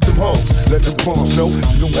fuck them hoes. Let them punks know.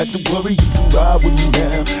 You don't have to worry, you can ride with me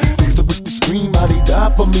now. Niggas are quick to scream how they die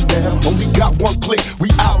for me now. Only got one click, we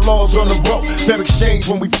outlaws on the road. Fair exchange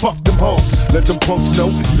when we fuck them hoes. Let them punks know.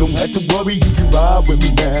 You don't have to worry, you can ride with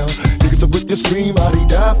me now. Niggas are quick to scream how they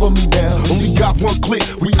die for me now. Only got one click,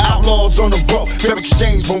 we outlaws on the road. Fair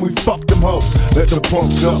exchange when we fuck them hoes. Let them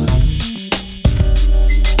punks know.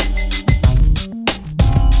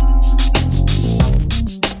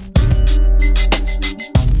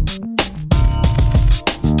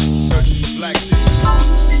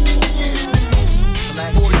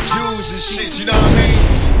 Shit, you know what I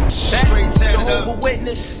mean? Straight Jehovah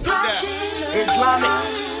Witness,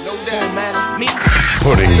 Islamic, no doubt, man. Me.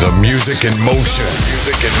 Putting the music in motion.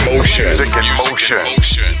 Music in motion. Music in motion.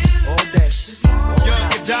 All day. Young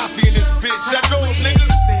Gaddafi in this bitch. That goes, nigga.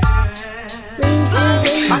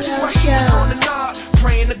 I just on the nod,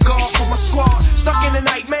 praying to God for my squad. Stuck in a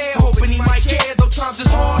nightmare, hoping he might care. Though times is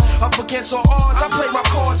hard, up against all odds. I play my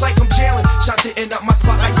cards like I'm jailing. Shots hitting up my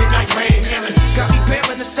spot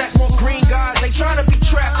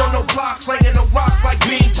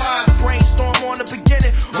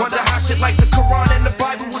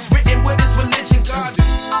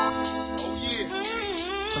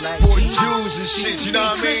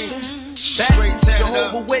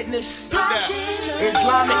doubt.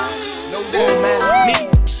 Islamic, no doubt, man. Me,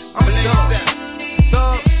 I'm a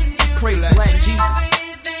thug, pray to Black Jesus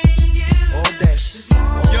all day.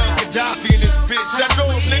 Young Gaddafi in this bitch, I know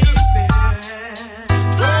him, nigga.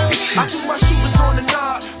 I do my shooters on the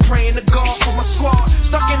knob, praying to God for my squad.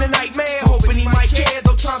 Stuck in a nightmare, hoping he might care,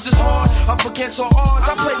 though times is hard. Up against all odds,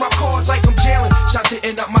 I play my cards like I'm jailing. Shots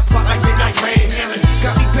hitting up my spot like midnight rain.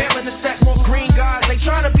 Got me bailing to stack more green guys. They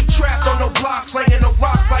trying to be trapped on no blocks, laying no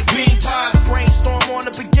rocks like bean pies. Brainstorm on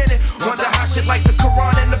the beginning, wonder how shit like the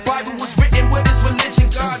Quran and the Bible was written with his religion.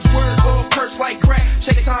 God's word, all cursed like crack.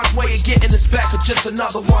 Shake time's way of getting this back for just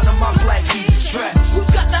another one of my Black Jesus traps. Who's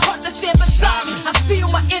got the heart to stand beside me? I feel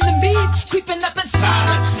my enemies creeping up in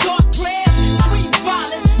silence. Dark prayers, sweet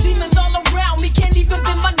violence, demons all around me. Can't even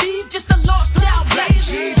bend my knees, just a lost out. Black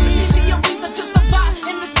Jesus, give me a reason to survive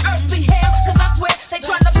in this earthly hell. Cause I swear they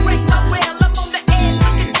trying to break my will. I'm on the edge,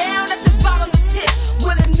 looking down at this bottomless pit.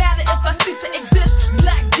 Will it matter if I cease to exist?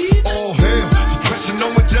 Black Jesus. All hell, depression, no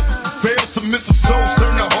one death if fail. Submissive souls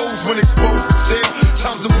turn to hoes when exposed to jail.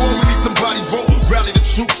 Times of war, we need somebody roll, rally the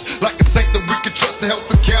troops like a saint that we can trust to help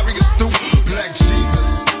to carry us through. Black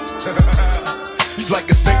Jesus, he's like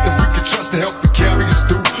a saint that we can trust to help to carry us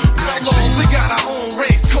through. Black Jesus. We got our own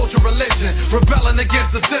race, culture, religion, rebelling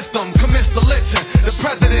against the system, commits the lynching. The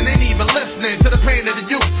president ain't even listening to the pain of the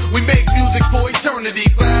youth. We make music for eternity,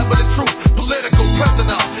 forever the truth. Political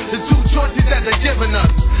prisoner, the two choices that they're giving us.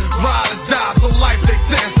 Ride or die, so life they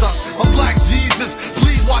sentence us. A Black Jesus,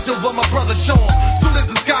 please watch over my brother Sean. Soon as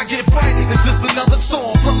the sky get bright, it's just another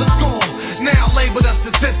storm. Brother's gone, now labeled a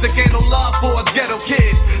statistic. Ain't no love for us ghetto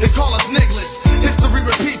kids, they call us nigglets. History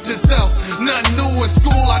repeats itself, nothing new in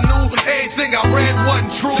school. I knew everything I read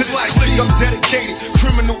wasn't true. To this clique I'm dedicated,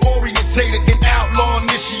 criminal orientated, and outlaw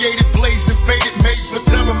initiated, blazed and faded, made for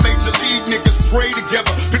terror, major league niggas pray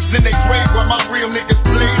together. Bitches in they grave while my real niggas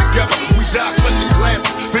play together. We die clutching glasses,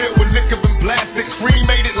 filled with liquor and blasted,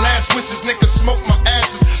 cremated last wishes, niggas smoke my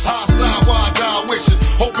ashes. High side while I die wishing,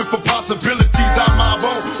 hoping for possibilities out my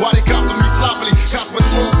own. Why they copping me sloppily, cops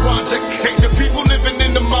patrol projects, hate the people living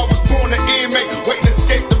in them. I was born an inmate, waiting to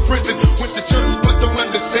escape the prison. Went to church but don't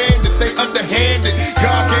understand that they underhanded.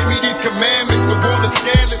 God gave me these commandments, but born to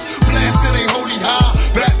scandalous. Blasted ain't holy high,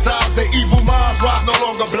 baptized their evil minds, rise no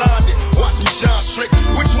longer blinded. Watch me shine trick.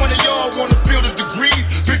 Which one of y'all wanna feel the degrees?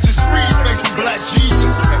 Bitches freeze, facing Black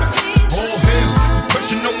Jesus. All hell,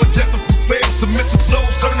 depression, no one death if we fail. Submissive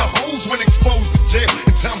souls turn to hoes when exposed to jail.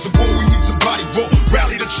 In times of war, we need somebody roll,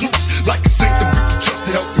 rally the troops like a saint that we can trust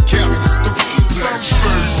to help to carry us through.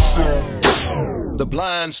 The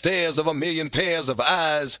blind stares of a million pairs of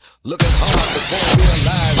eyes, looking hard before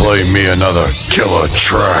realize. Play me another killer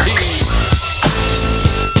track.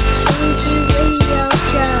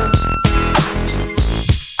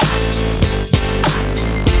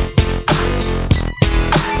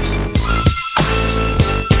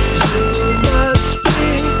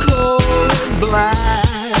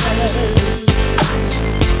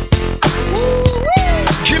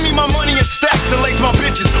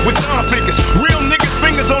 With Don figures, real niggas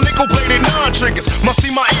fingers on nickel-plated non-triggers. Must see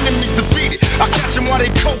my enemies defeated. I catch them while they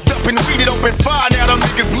coked up and weeded. Open fire, now them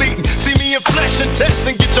niggas bleeding. See me in flesh and test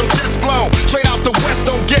and get your chest blown. Straight out the west,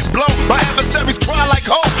 don't get blown. My adversaries cry like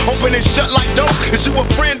hoes, open and shut like doors. Is you a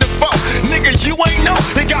friend or foe? Nigga, you ain't know.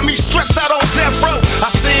 They got me stressed out on death row. I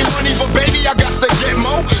seen money, but baby, I got to get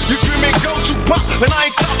more. You screaming go to pop, and I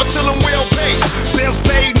ain't stopping till I'm well paid. Bills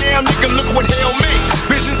paid now, nigga, look what hell made.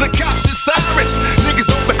 Visions of cops and sirens. Niggas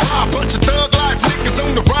open fire, bunch of thug life niggas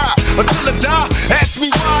on the ride. Until I die, ask me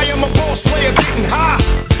why I'm a boss player getting high.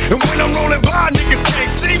 And when I'm rolling by, niggas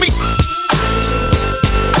can't see me.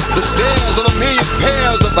 The stares of a million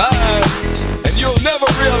pairs of eyes, and you'll never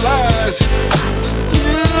realize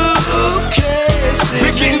you can't see.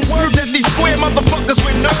 Been getting word that these square motherfuckers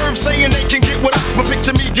with nerves saying they can get with us, but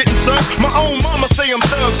picture me getting served. My own mama say I'm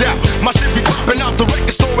thugged out. My shit be popping out the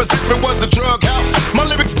record store as if it was a drug house. My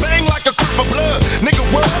lyrics bang like a crip of blood. Nigga,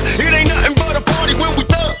 what? It ain't nothing but a party when we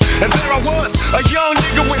thug. And there I was, a young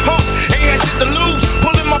nigga with hope, ain't had shit to lose.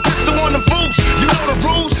 Pulling my pistol on the fools. You know the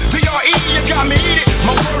rules. DRE, you got me heated.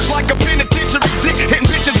 My words like a penitentiary dick, hitting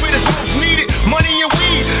bitches with it's most needed. Money and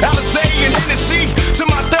weed, Alizé and Hennessy. To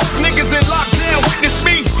my thug niggas in lockdown, witness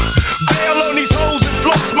me. Bail on these hoes and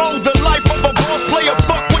floss mode. The life of a boss player,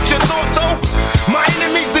 fuck what you thought though. My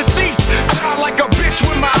enemies deceased, die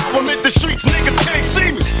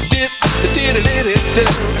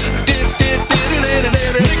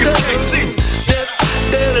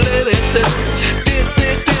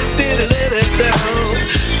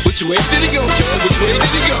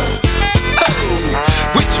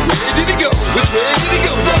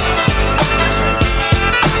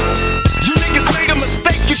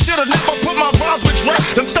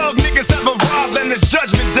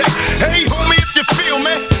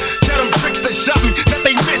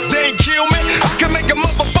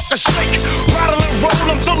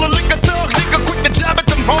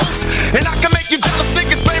And I can make you jealous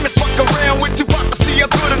niggas famous. Fuck around with Tupac to see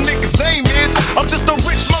how good a nigga's aim is. I'm just a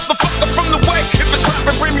rich motherfucker from the way. If it's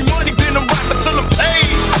rapping, bring me money, then I'm rapping till I'm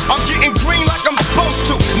paid. I'm getting green like I'm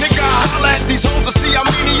supposed to. Nigga, I holla at these hoes to see how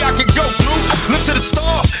many I can go through. Look to the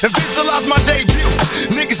stars and visualize my debut.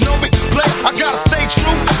 Niggas know me, play, I gotta stay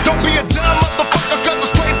true. Don't be a dumb motherfucker, cause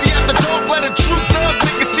it's crazy at the door. Let a true thug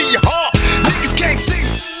niggas see your heart. Niggas can't see.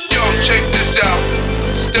 Yo, check this out.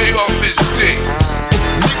 Stay off his dick.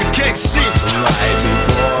 Niggas can't see. Right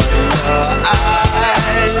before your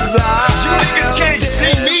eyes. You niggas can't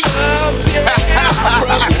see me.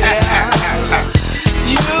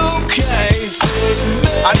 You can't see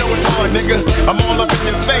me. I know it's hard, nigga. I'm all up in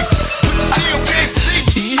your face, but you still can't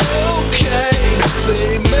see. You can't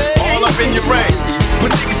see me. All up in your range,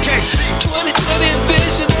 but niggas can't see. 2020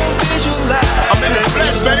 vision, don't visualize. I'm in the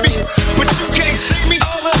flesh, baby, but you can't see me.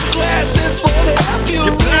 All the glasses won't help you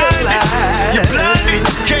realize. You're blinded,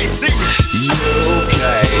 you can't see me. You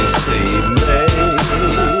can't see me.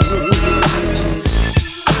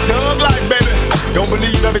 Thug life, baby. Don't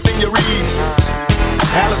believe everything you read.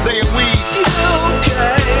 Alizé and weed. You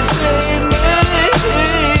can't see me.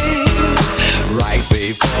 Right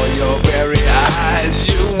before your very eyes,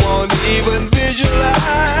 you won't even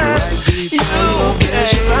visualize. You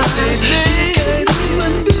can't see me. You can't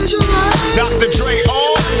even visualize. Dr. Dre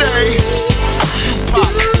all day. Tupac.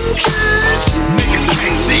 Niggas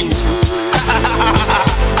can't see me.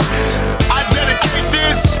 I dedicate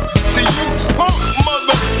this to you punk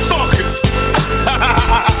motherfuckers.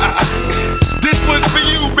 This was for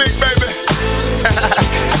you, big baby.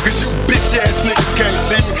 Cause you bitch ass niggas can't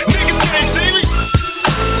see me. Niggas can't see me.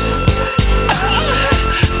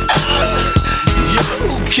 You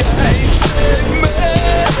can't see me.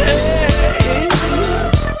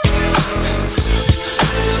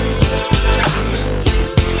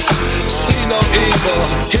 See no evil,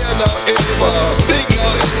 hear no evil, speak no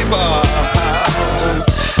evil.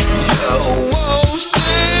 You won't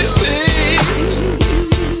see me.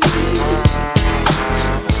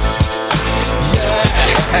 Yeah.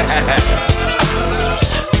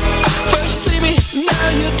 First see me, now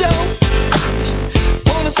you don't.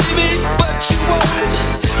 Wanna see me, but you won't.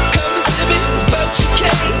 Come to see me, but you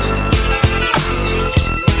can't.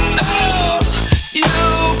 Oh, you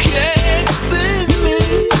can't see me.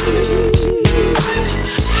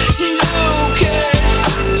 You can't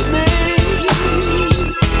see me.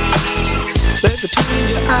 Look between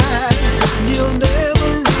your eyes and you'll never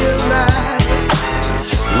realize.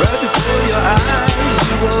 Right before your eyes,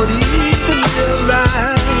 you won't even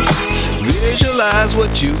realize. Visualize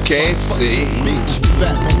what you can't see.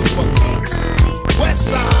 West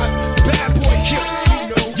side, bad boy killers.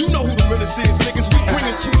 You know who the realest is, niggas. We bring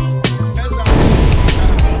it to you.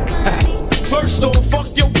 First off, fuck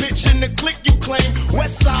your bitch in the clique you claim.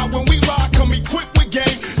 West side, when we ride, come equipped with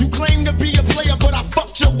game. You claim to be a player, but I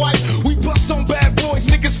fucked your wife. We bust on bad boys,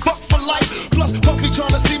 niggas fuck for life. Plus, Puffy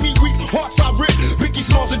tryna see me weak, hearts I rip. Biggie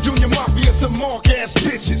Smalls and Junior Mafia, some mark ass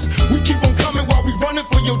bitches. We keep on coming while we running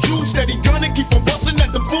for your juice. Steady gunning, keep on busting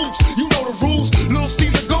at the fools. You know the rules. Lil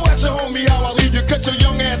Caesar, go ask your homie how I leave you. Cut your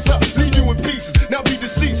young ass up, leave you in pieces. Now be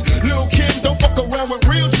deceased. Lil Kim, don't fuck around with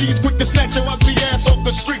real G's. Quick to snatch your ugly ass off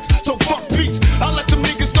the streets. So fuck peace. I let them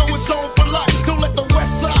niggas know it's on for life. Don't let the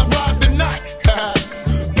West Side ride the night.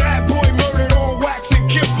 Bad boy murdered on wax and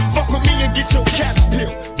kill. Fuck with me and get your caps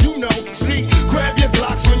peeled. You know, see, grab your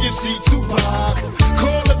blocks when you see Tupac.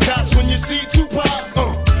 Call the cops when you see Tupac.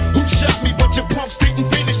 Who shot me, but your pumps didn't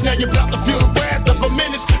finish. Now you're about to feel the wrath of a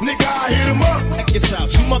menace. Nigga, I hit him up. It's out.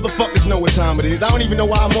 You motherfuckers know what time it is. I don't even know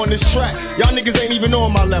why I'm on this track. Y'all niggas ain't even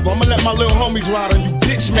on my level. I'ma let my little homies ride on you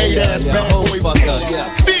bitch made ass bad boy bitches.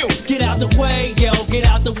 Feel. Get out the way, yo. Get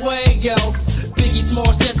out the way, yo. Biggie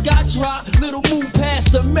Smalls just got dropped. Little move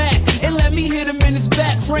past the Mac and let me hit him in his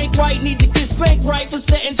back. Frank White need to get spanked right for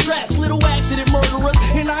setting traps. Little accident murderers,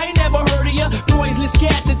 and I ain't never heard of ya. Poisonous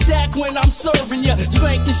cats attack when I'm serving ya.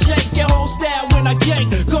 Spank the shake, your whole style when I gank.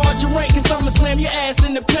 Guard your rank, cause I'ma slam your ass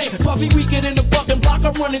in the paint. Puffy weaker than the fucking block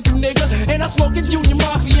I'm running through, nigga. And I'm smoking Junior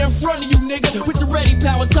Mafia in front of you, nigga. With the ready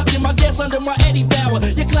power, tucking my gas under my Eddie Bauer.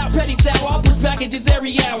 Your clout petty sour, I'll put packages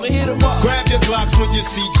every hour. Hit 'em up. Grab your Glocks when you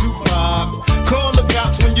see Tupac. Call the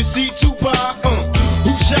cops when you see Tupac.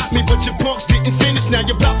 Who shot me, but your punks didn't finish. Now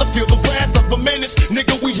you're about to feel the wrath of a menace.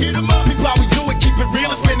 Nigga, we hit 'em up. People, how we do it, keep it real.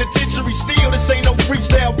 It's penitentiary steel. This ain't no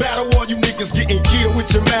freestyle battle. All you niggas getting killed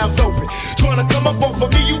with your mouths open. Tryna come up off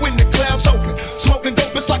of me, you in the clouds open. Smoking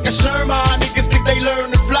dope, it's like a Sherman. Niggas think they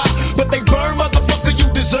learn to fly, but they burn, motherfucker, you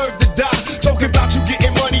deserve to die. Talking about you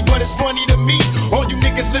getting money, but it's funny to me. All you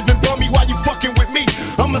niggas living bummy while you fucking with me.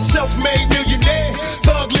 I'm a self-made millionaire.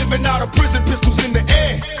 Thug living out of prison, pistols in the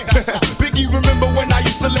air.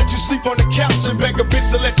 couch and beg a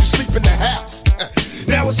bitch to let you sleep in the house.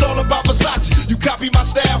 Now it's all about Versace. You copy my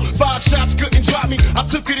style. 5 shots couldn't drop me. I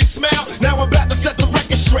took it and smiled. Now I'm about to set the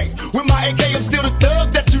record straight. With my AK, I'm still the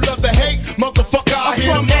thug that you love to hate. Motherfucker, I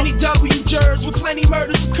hear I'm from NEW Jersey with plenty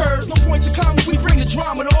murders occurs. No points of common. We bring the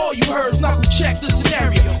drama to all you heard. Knuckle check the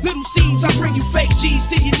scenario. Little C's, I bring you fake G's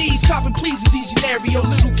to your knees. Copping please in scenario.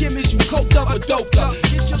 Little Kim, is you coked up or doped up?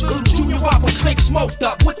 It's your little junior whopper click smoked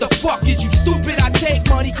up. What the fuck is you stupid? I take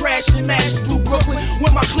money crashing and mashing through Brooklyn.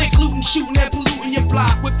 When my click looting, shooting and polluting your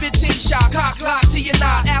block with 15 shot, cock lock to your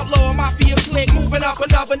knot. Outlaw mafia click, moving up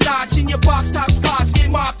another notch in your box top spots. Get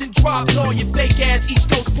mopped and dropped. All your fake ass East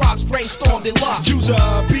Coast props brainstormed and locked. User,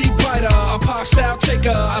 beat writer, a pop style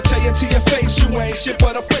taker. I'll tell you to your face, you ain't shit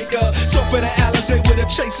but a faker. So for the Alizé with a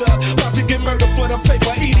chaser, about to get murdered for the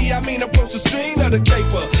paper. Edie, I mean approach the scene of the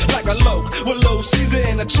caper like a loke with low season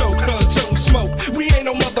and a choke. Toting smoke, we ain't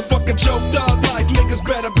no motherfucking joke. Thug life niggas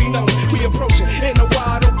better be known. We approaching in a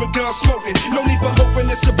wide open gun smoking. No need for hoping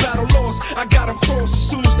it's a battle lost. I got him crossed as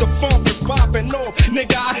soon as the funk is popping off.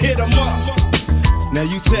 Nigga, I hit him up. Now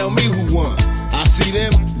you tell me who won. I see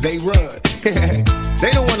them, they run. They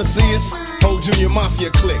don't wanna see us. Whole Junior Mafia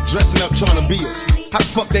clique dressing up trying to be us. How the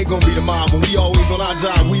fuck they gonna be the mob when we always on our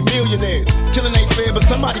job? We millionaires. Killing ain't fair, but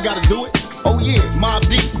somebody gotta do it. Oh yeah, Mob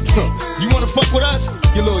Deep. You wanna fuck with us?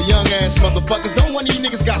 You little young ass motherfuckers. Don't one of you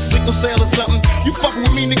niggas got sickle cell or something? You fucking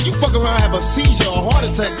with me, nigga, you fuck around, have a seizure or a heart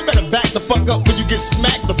attack. You better back the fuck up before you get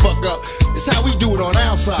smacked the fuck up. It's how we do it on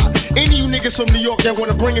our side. Any of you niggas from New York that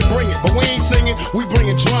wanna bring it, bring it. But we ain't singing, we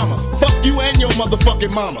bringing drama. Fuck you and your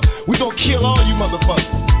motherfucking mama. We gon' kill all you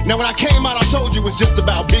motherfuckers. Now when I came out, I told you it was just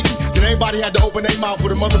about Biggie. Then everybody had to open their mouth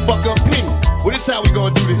with a motherfucker opinion. Well, this how we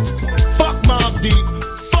gonna do this. Fuck Mob Deep,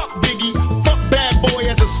 fuck Biggie, fuck Bad Boy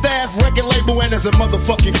as a staff, record label, and as a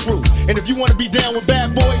motherfucking crew. And if you wanna be down with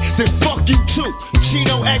Bad Boy, then fuck you too.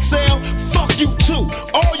 Chino XL, fuck you too.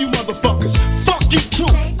 All you motherfuckers, fuck you too.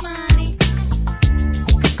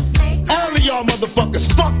 All of y'all motherfuckers,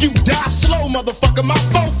 fuck you, die slow, motherfucker. My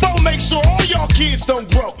fofo make sure all y'all kids don't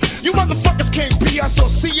grow. You motherfuckers can't be us or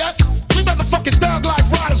see us. We motherfucking thug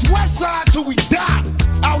life riders, west side till we die.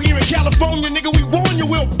 Out here in California, nigga, we warn you,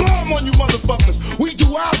 we'll bomb on you motherfuckers. We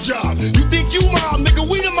do our job. You think you mob, nigga,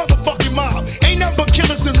 we the motherfucking mob. Ain't nothing but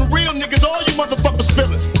killers and the real niggas, all you motherfuckers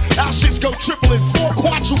feel us. Our shits go triple and 4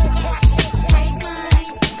 quadruple.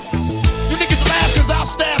 You niggas laugh cause our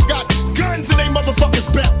staff got guns in they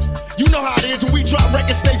motherfuckers' belts. You know how it is when we drop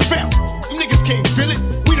records, they felt. You niggas can't feel it,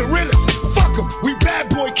 we the realest. Fuck em, we Bad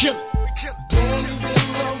Boy killer.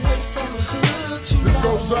 This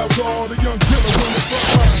goes out to all the young killers on the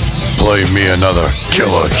front line. Play me another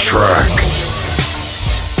killer track.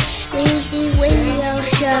 Weezy Radio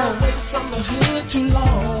Show. From the hood too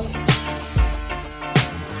long.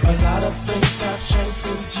 A lot of things have changed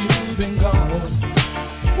since you've been gone.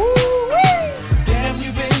 Woo-wee. Damn,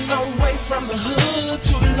 you've been away from the hood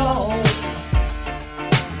too long.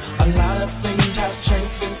 A lot of things have changed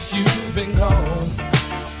since you've been gone.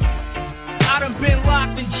 I done been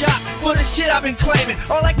locked and jocked for the shit I've been claiming.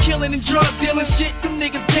 All that killing and drug dealing shit, them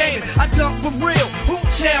niggas gaming. I done for real, Hoot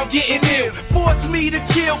Town getting ill. Forced me to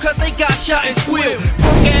chill cause they got shot and squealed.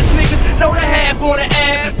 Punk ass niggas know the half on the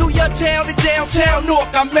ad. Through your town to downtown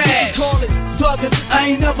North, I'm mad. Call it thuggin', I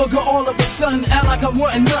ain't never gonna all of a sudden act like I'm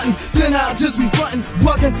wanting nothing. Then I'll just be frontin',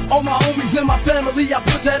 buggin' all my homies and my family. I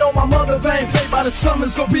put that on my mother vein. Play by the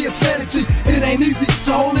summer's gonna be insanity. It ain't easy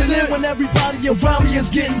to hold it in when everybody around me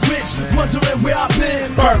is getting rich. Wondering where I've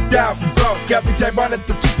been. Burned out and broke, every day running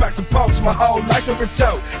through 2 packs of pokes. My whole life in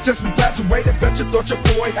dope. Since we graduated, bet you thought your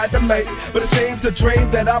boy had to make it. But it seems the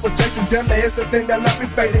dream that I was chasing, damn near is the thing that left me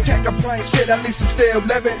faded. Can't complain, shit, at least I'm still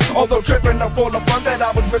living. Although tripping up all the fun that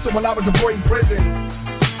I was missing when I was a boy in prison.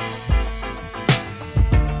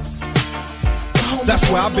 That's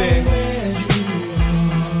where I've been.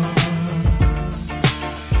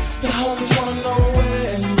 The homies wanna know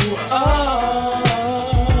where you are.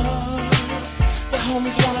 The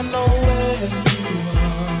homies wanna know where you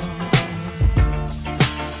are.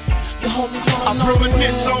 The homies wanna know. I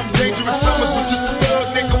reminisce on dangerous summers with just a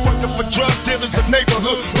thug nigga working for drug dealers in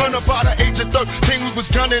neighborhood. Run up out of age of 13, we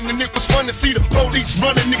was gunning and it was fun to see the police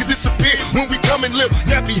running. Niggas disappear when we come and live.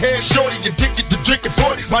 Nappy head shorty, addicted to drinking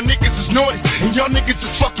 40. My niggas is naughty and y'all niggas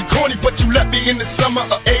is fucking corny. But you left me in the summer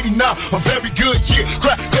of '89, a very good year.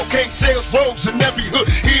 Crack cocaine sales rose in every hood.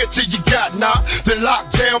 Here till you got knocked. The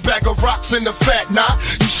lockdown, bag of rocks in the fat knot.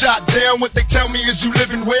 You shot down, what they tell me is you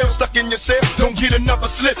living well. Stuck in your cell, don't get another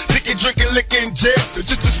slip. Sick and drinking liquor in jail.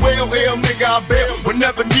 Just as well, hell nigga, I bail.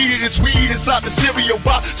 Whenever needed, it's weed inside the cereal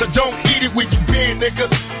box. So don't eat it when you been, nigga.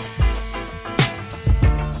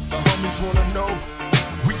 The homies wanna know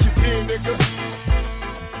where you here, nigga.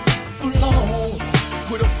 Alone.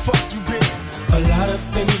 Where the fuck you been? A lot of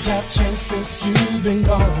things have changed since you've been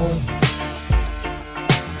gone.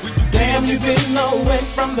 Damn, you've been away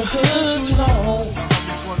from the hood too long.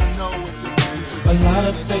 A lot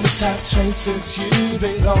of things have changed since you've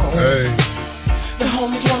been gone. Hey. The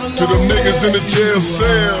homies wanna know to them niggas in the jail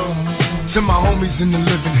cell. To my homies in the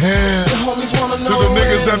living hell. The homies wanna know. To the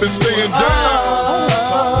niggas that been staying down.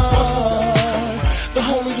 The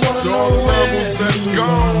homies wanna to know. To all the levels that's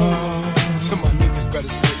gone. To my niggas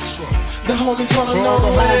better stay strong. The homies wanna know. For all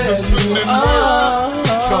the hoes that's putting in work.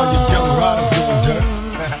 To all you young riders doing dirt.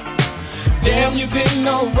 Damn, you've been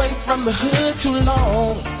away from the hood too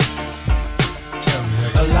long.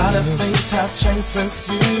 A lot of things have changed since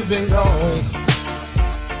you've been gone.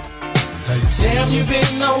 Damn, you've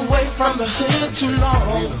been away from the hood too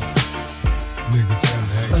long.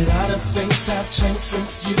 A lot of things have changed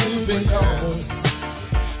since you've been gone.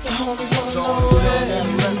 The homies wanna know where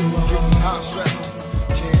you are.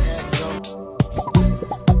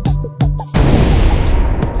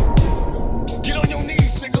 Get on your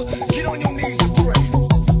knees, nigga. Get on your knees and pray.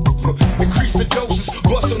 Increase the doses,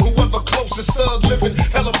 bustin' whoever closest. Thug living,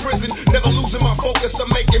 hella prison. Never losing my focus. I'm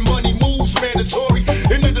making money moves mandatory.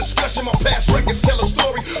 In the discussion, my past records tell a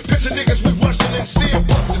story. Picture niggas we rushing and still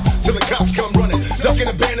bustin' till the cops come running. Ducking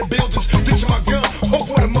abandoned buildings, ditching my gun. Hope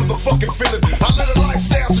what a motherfucking feeling. I live a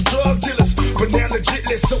lifestyle of drug dealers, but now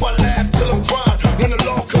legitless, so I laugh till I'm crying. When the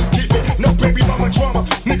law come get me, no baby mama drama,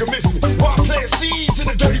 nigga miss me. Why plant seeds in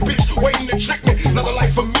a dirty bitch waiting to trick me? Another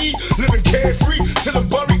life for me, living carefree till I'm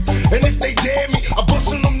buried. And if they dare me, I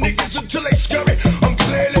bust on them niggas until they scurry. I'm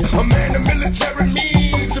clearly a man of military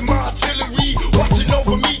means, and my artillery watching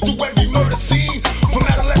over me through every murder scene. From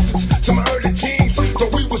adolescence to my early teens,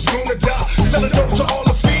 thought we was gonna die, selling dope to all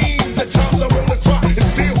the fiends. At times I wanna cry, and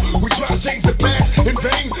still we try to change the past in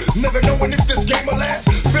vain. Never knowing if this game will last.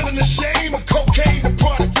 Feeling the shame of cocaine, the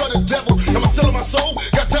product of the devil. Am I selling my soul?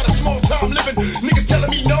 Got tired of small time living. Niggas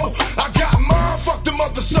telling me no, I got mine. Fuck them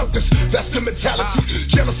other suckers. That's the mentality.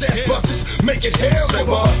 Jealous ass busters make it hell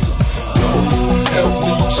for us. Lord, help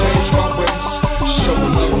me change my ways. Show a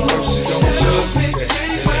little mercy, don't judge me.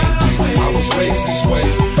 I was raised this way.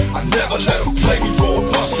 I never let them play me for a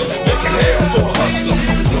buster. Make it hell for a hustler.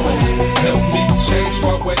 Lord, help me change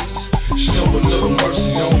my ways. Show a little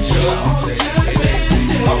mercy, don't judge me.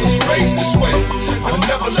 I was raised this way. I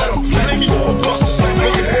never let them play me for a buster. Say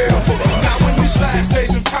make it hell for a hustler. Now in these last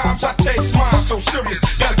days and times, I take mine so serious.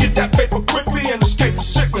 Gotta get that paper quickly and escape the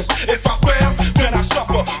sickness. If I fail, then I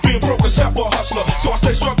suffer. Being broke is hell for a hustler. So I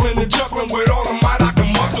stay struggling and juggling with all the might I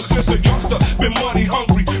can muster. Since a youngster, been money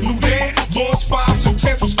hungry. New dad, launch 5s and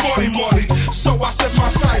 10s was corny money. So I set my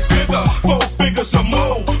sight bigger, 4 figures or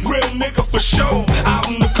more. Real nigga for show, out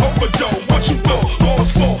in the Covado. What you thought?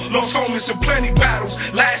 Wars for, lost homies and plenty battles.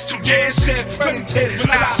 Last 2 years, shed plenty tears.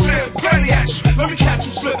 And I said plenty at you. Let me catch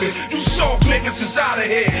you slipping. You soft niggas is out of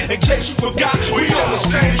here. In case you forgot, we on the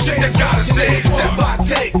same shit that God has said. Step I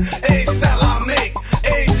take, ain't style I make,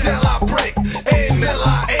 ain't tell I break, ain't mill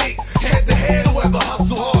I ate. Head to head, whoever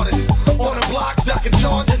hustle hardest. On the block, ducking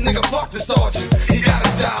charges, nigga, fuck the sergeant. He got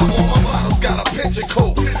a job, all my bottles got a picture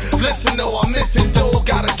coat. Listen, though, I'm missing dough,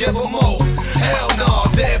 gotta give them more. Hell no,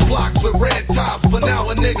 dead blocks with red tops, but now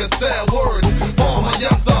a nigga sell words. For all my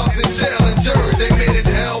young thugs in jail and jury, they made it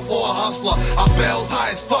hell for a hustler. I bells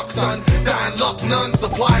high as fuck, son. Dying luck, none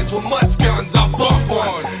supplies with much guns. I buck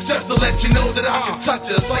one, just to let you know that I can touch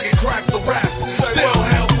us like it cracks the rap. Still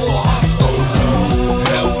hell for a hustler.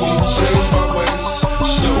 Help me change my ways.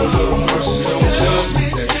 Show a little mercy, don't judge me.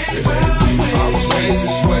 It ain't me, I was raised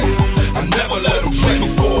this way. I never let them play me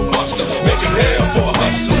for a buster. Make it hell for a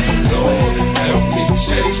hustler. Lord, help me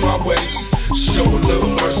change my ways. Show a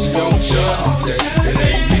little mercy, don't judge me. It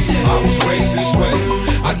ain't me, I was raised this way.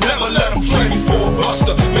 I never let them play me for a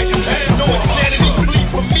buster. Make it hell for a hustler. Bleed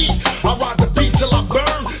for me, I ride the beat till I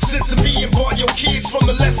burn. Since me and boy your kids from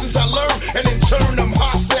the lessons I learned. And in turn I'm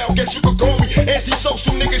hostile, guess you could call me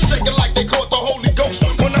antisocial. Niggas shaking like they caught the Holy Ghost.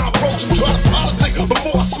 When I approach them, try to politic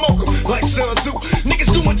before I smoke them. Like Sun Tzu,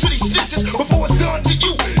 niggas doing to these snitches before it's done to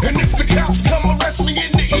you. And if the cops come arrest me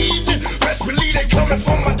in the evening, best believe they coming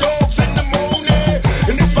for my dogs in the morning.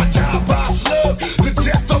 And if I die by a slug, the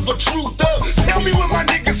death of a true thug. Tell me when my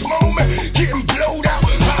niggas moment getting blowed out.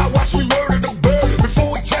 How watch me murder the bird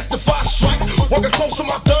before he testify strikes. Walking close to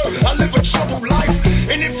my third, I live a troubled life.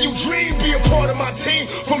 And if you dream, be a part of my team.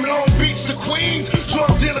 From Long Beach to Queens,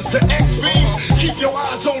 drug dealers to ex-fiends. Keep your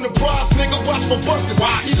eyes on the prize, nigga, watch for busters.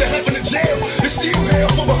 Either heaven or jail, it's still hell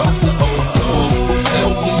for a hustler.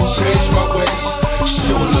 Help me change my ways.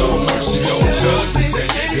 Show a little mercy, don't judge me.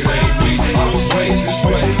 It ain't me, I was raised this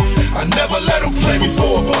way.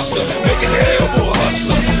 buster, making hell for a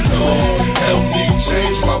hustler. Lord, help me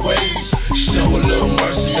change my ways. Show a little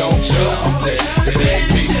mercy on Judgment Day. It ain't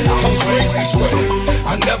me, I was raised this way.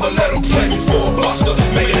 I never let them play me for a buster,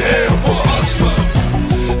 making hell for a hustler.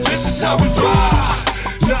 This is how we ride,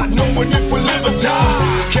 not knowing if we live or die.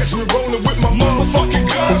 Catch me rolling with my motherfucking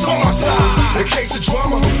guns on my side. In case of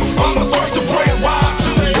drama, I'm the first to bring wild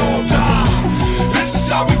till we all die. This is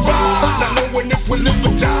how we ride, not knowing if we live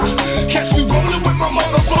or die. Catch me rolling with my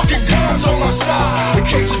motherfucking guns on my side.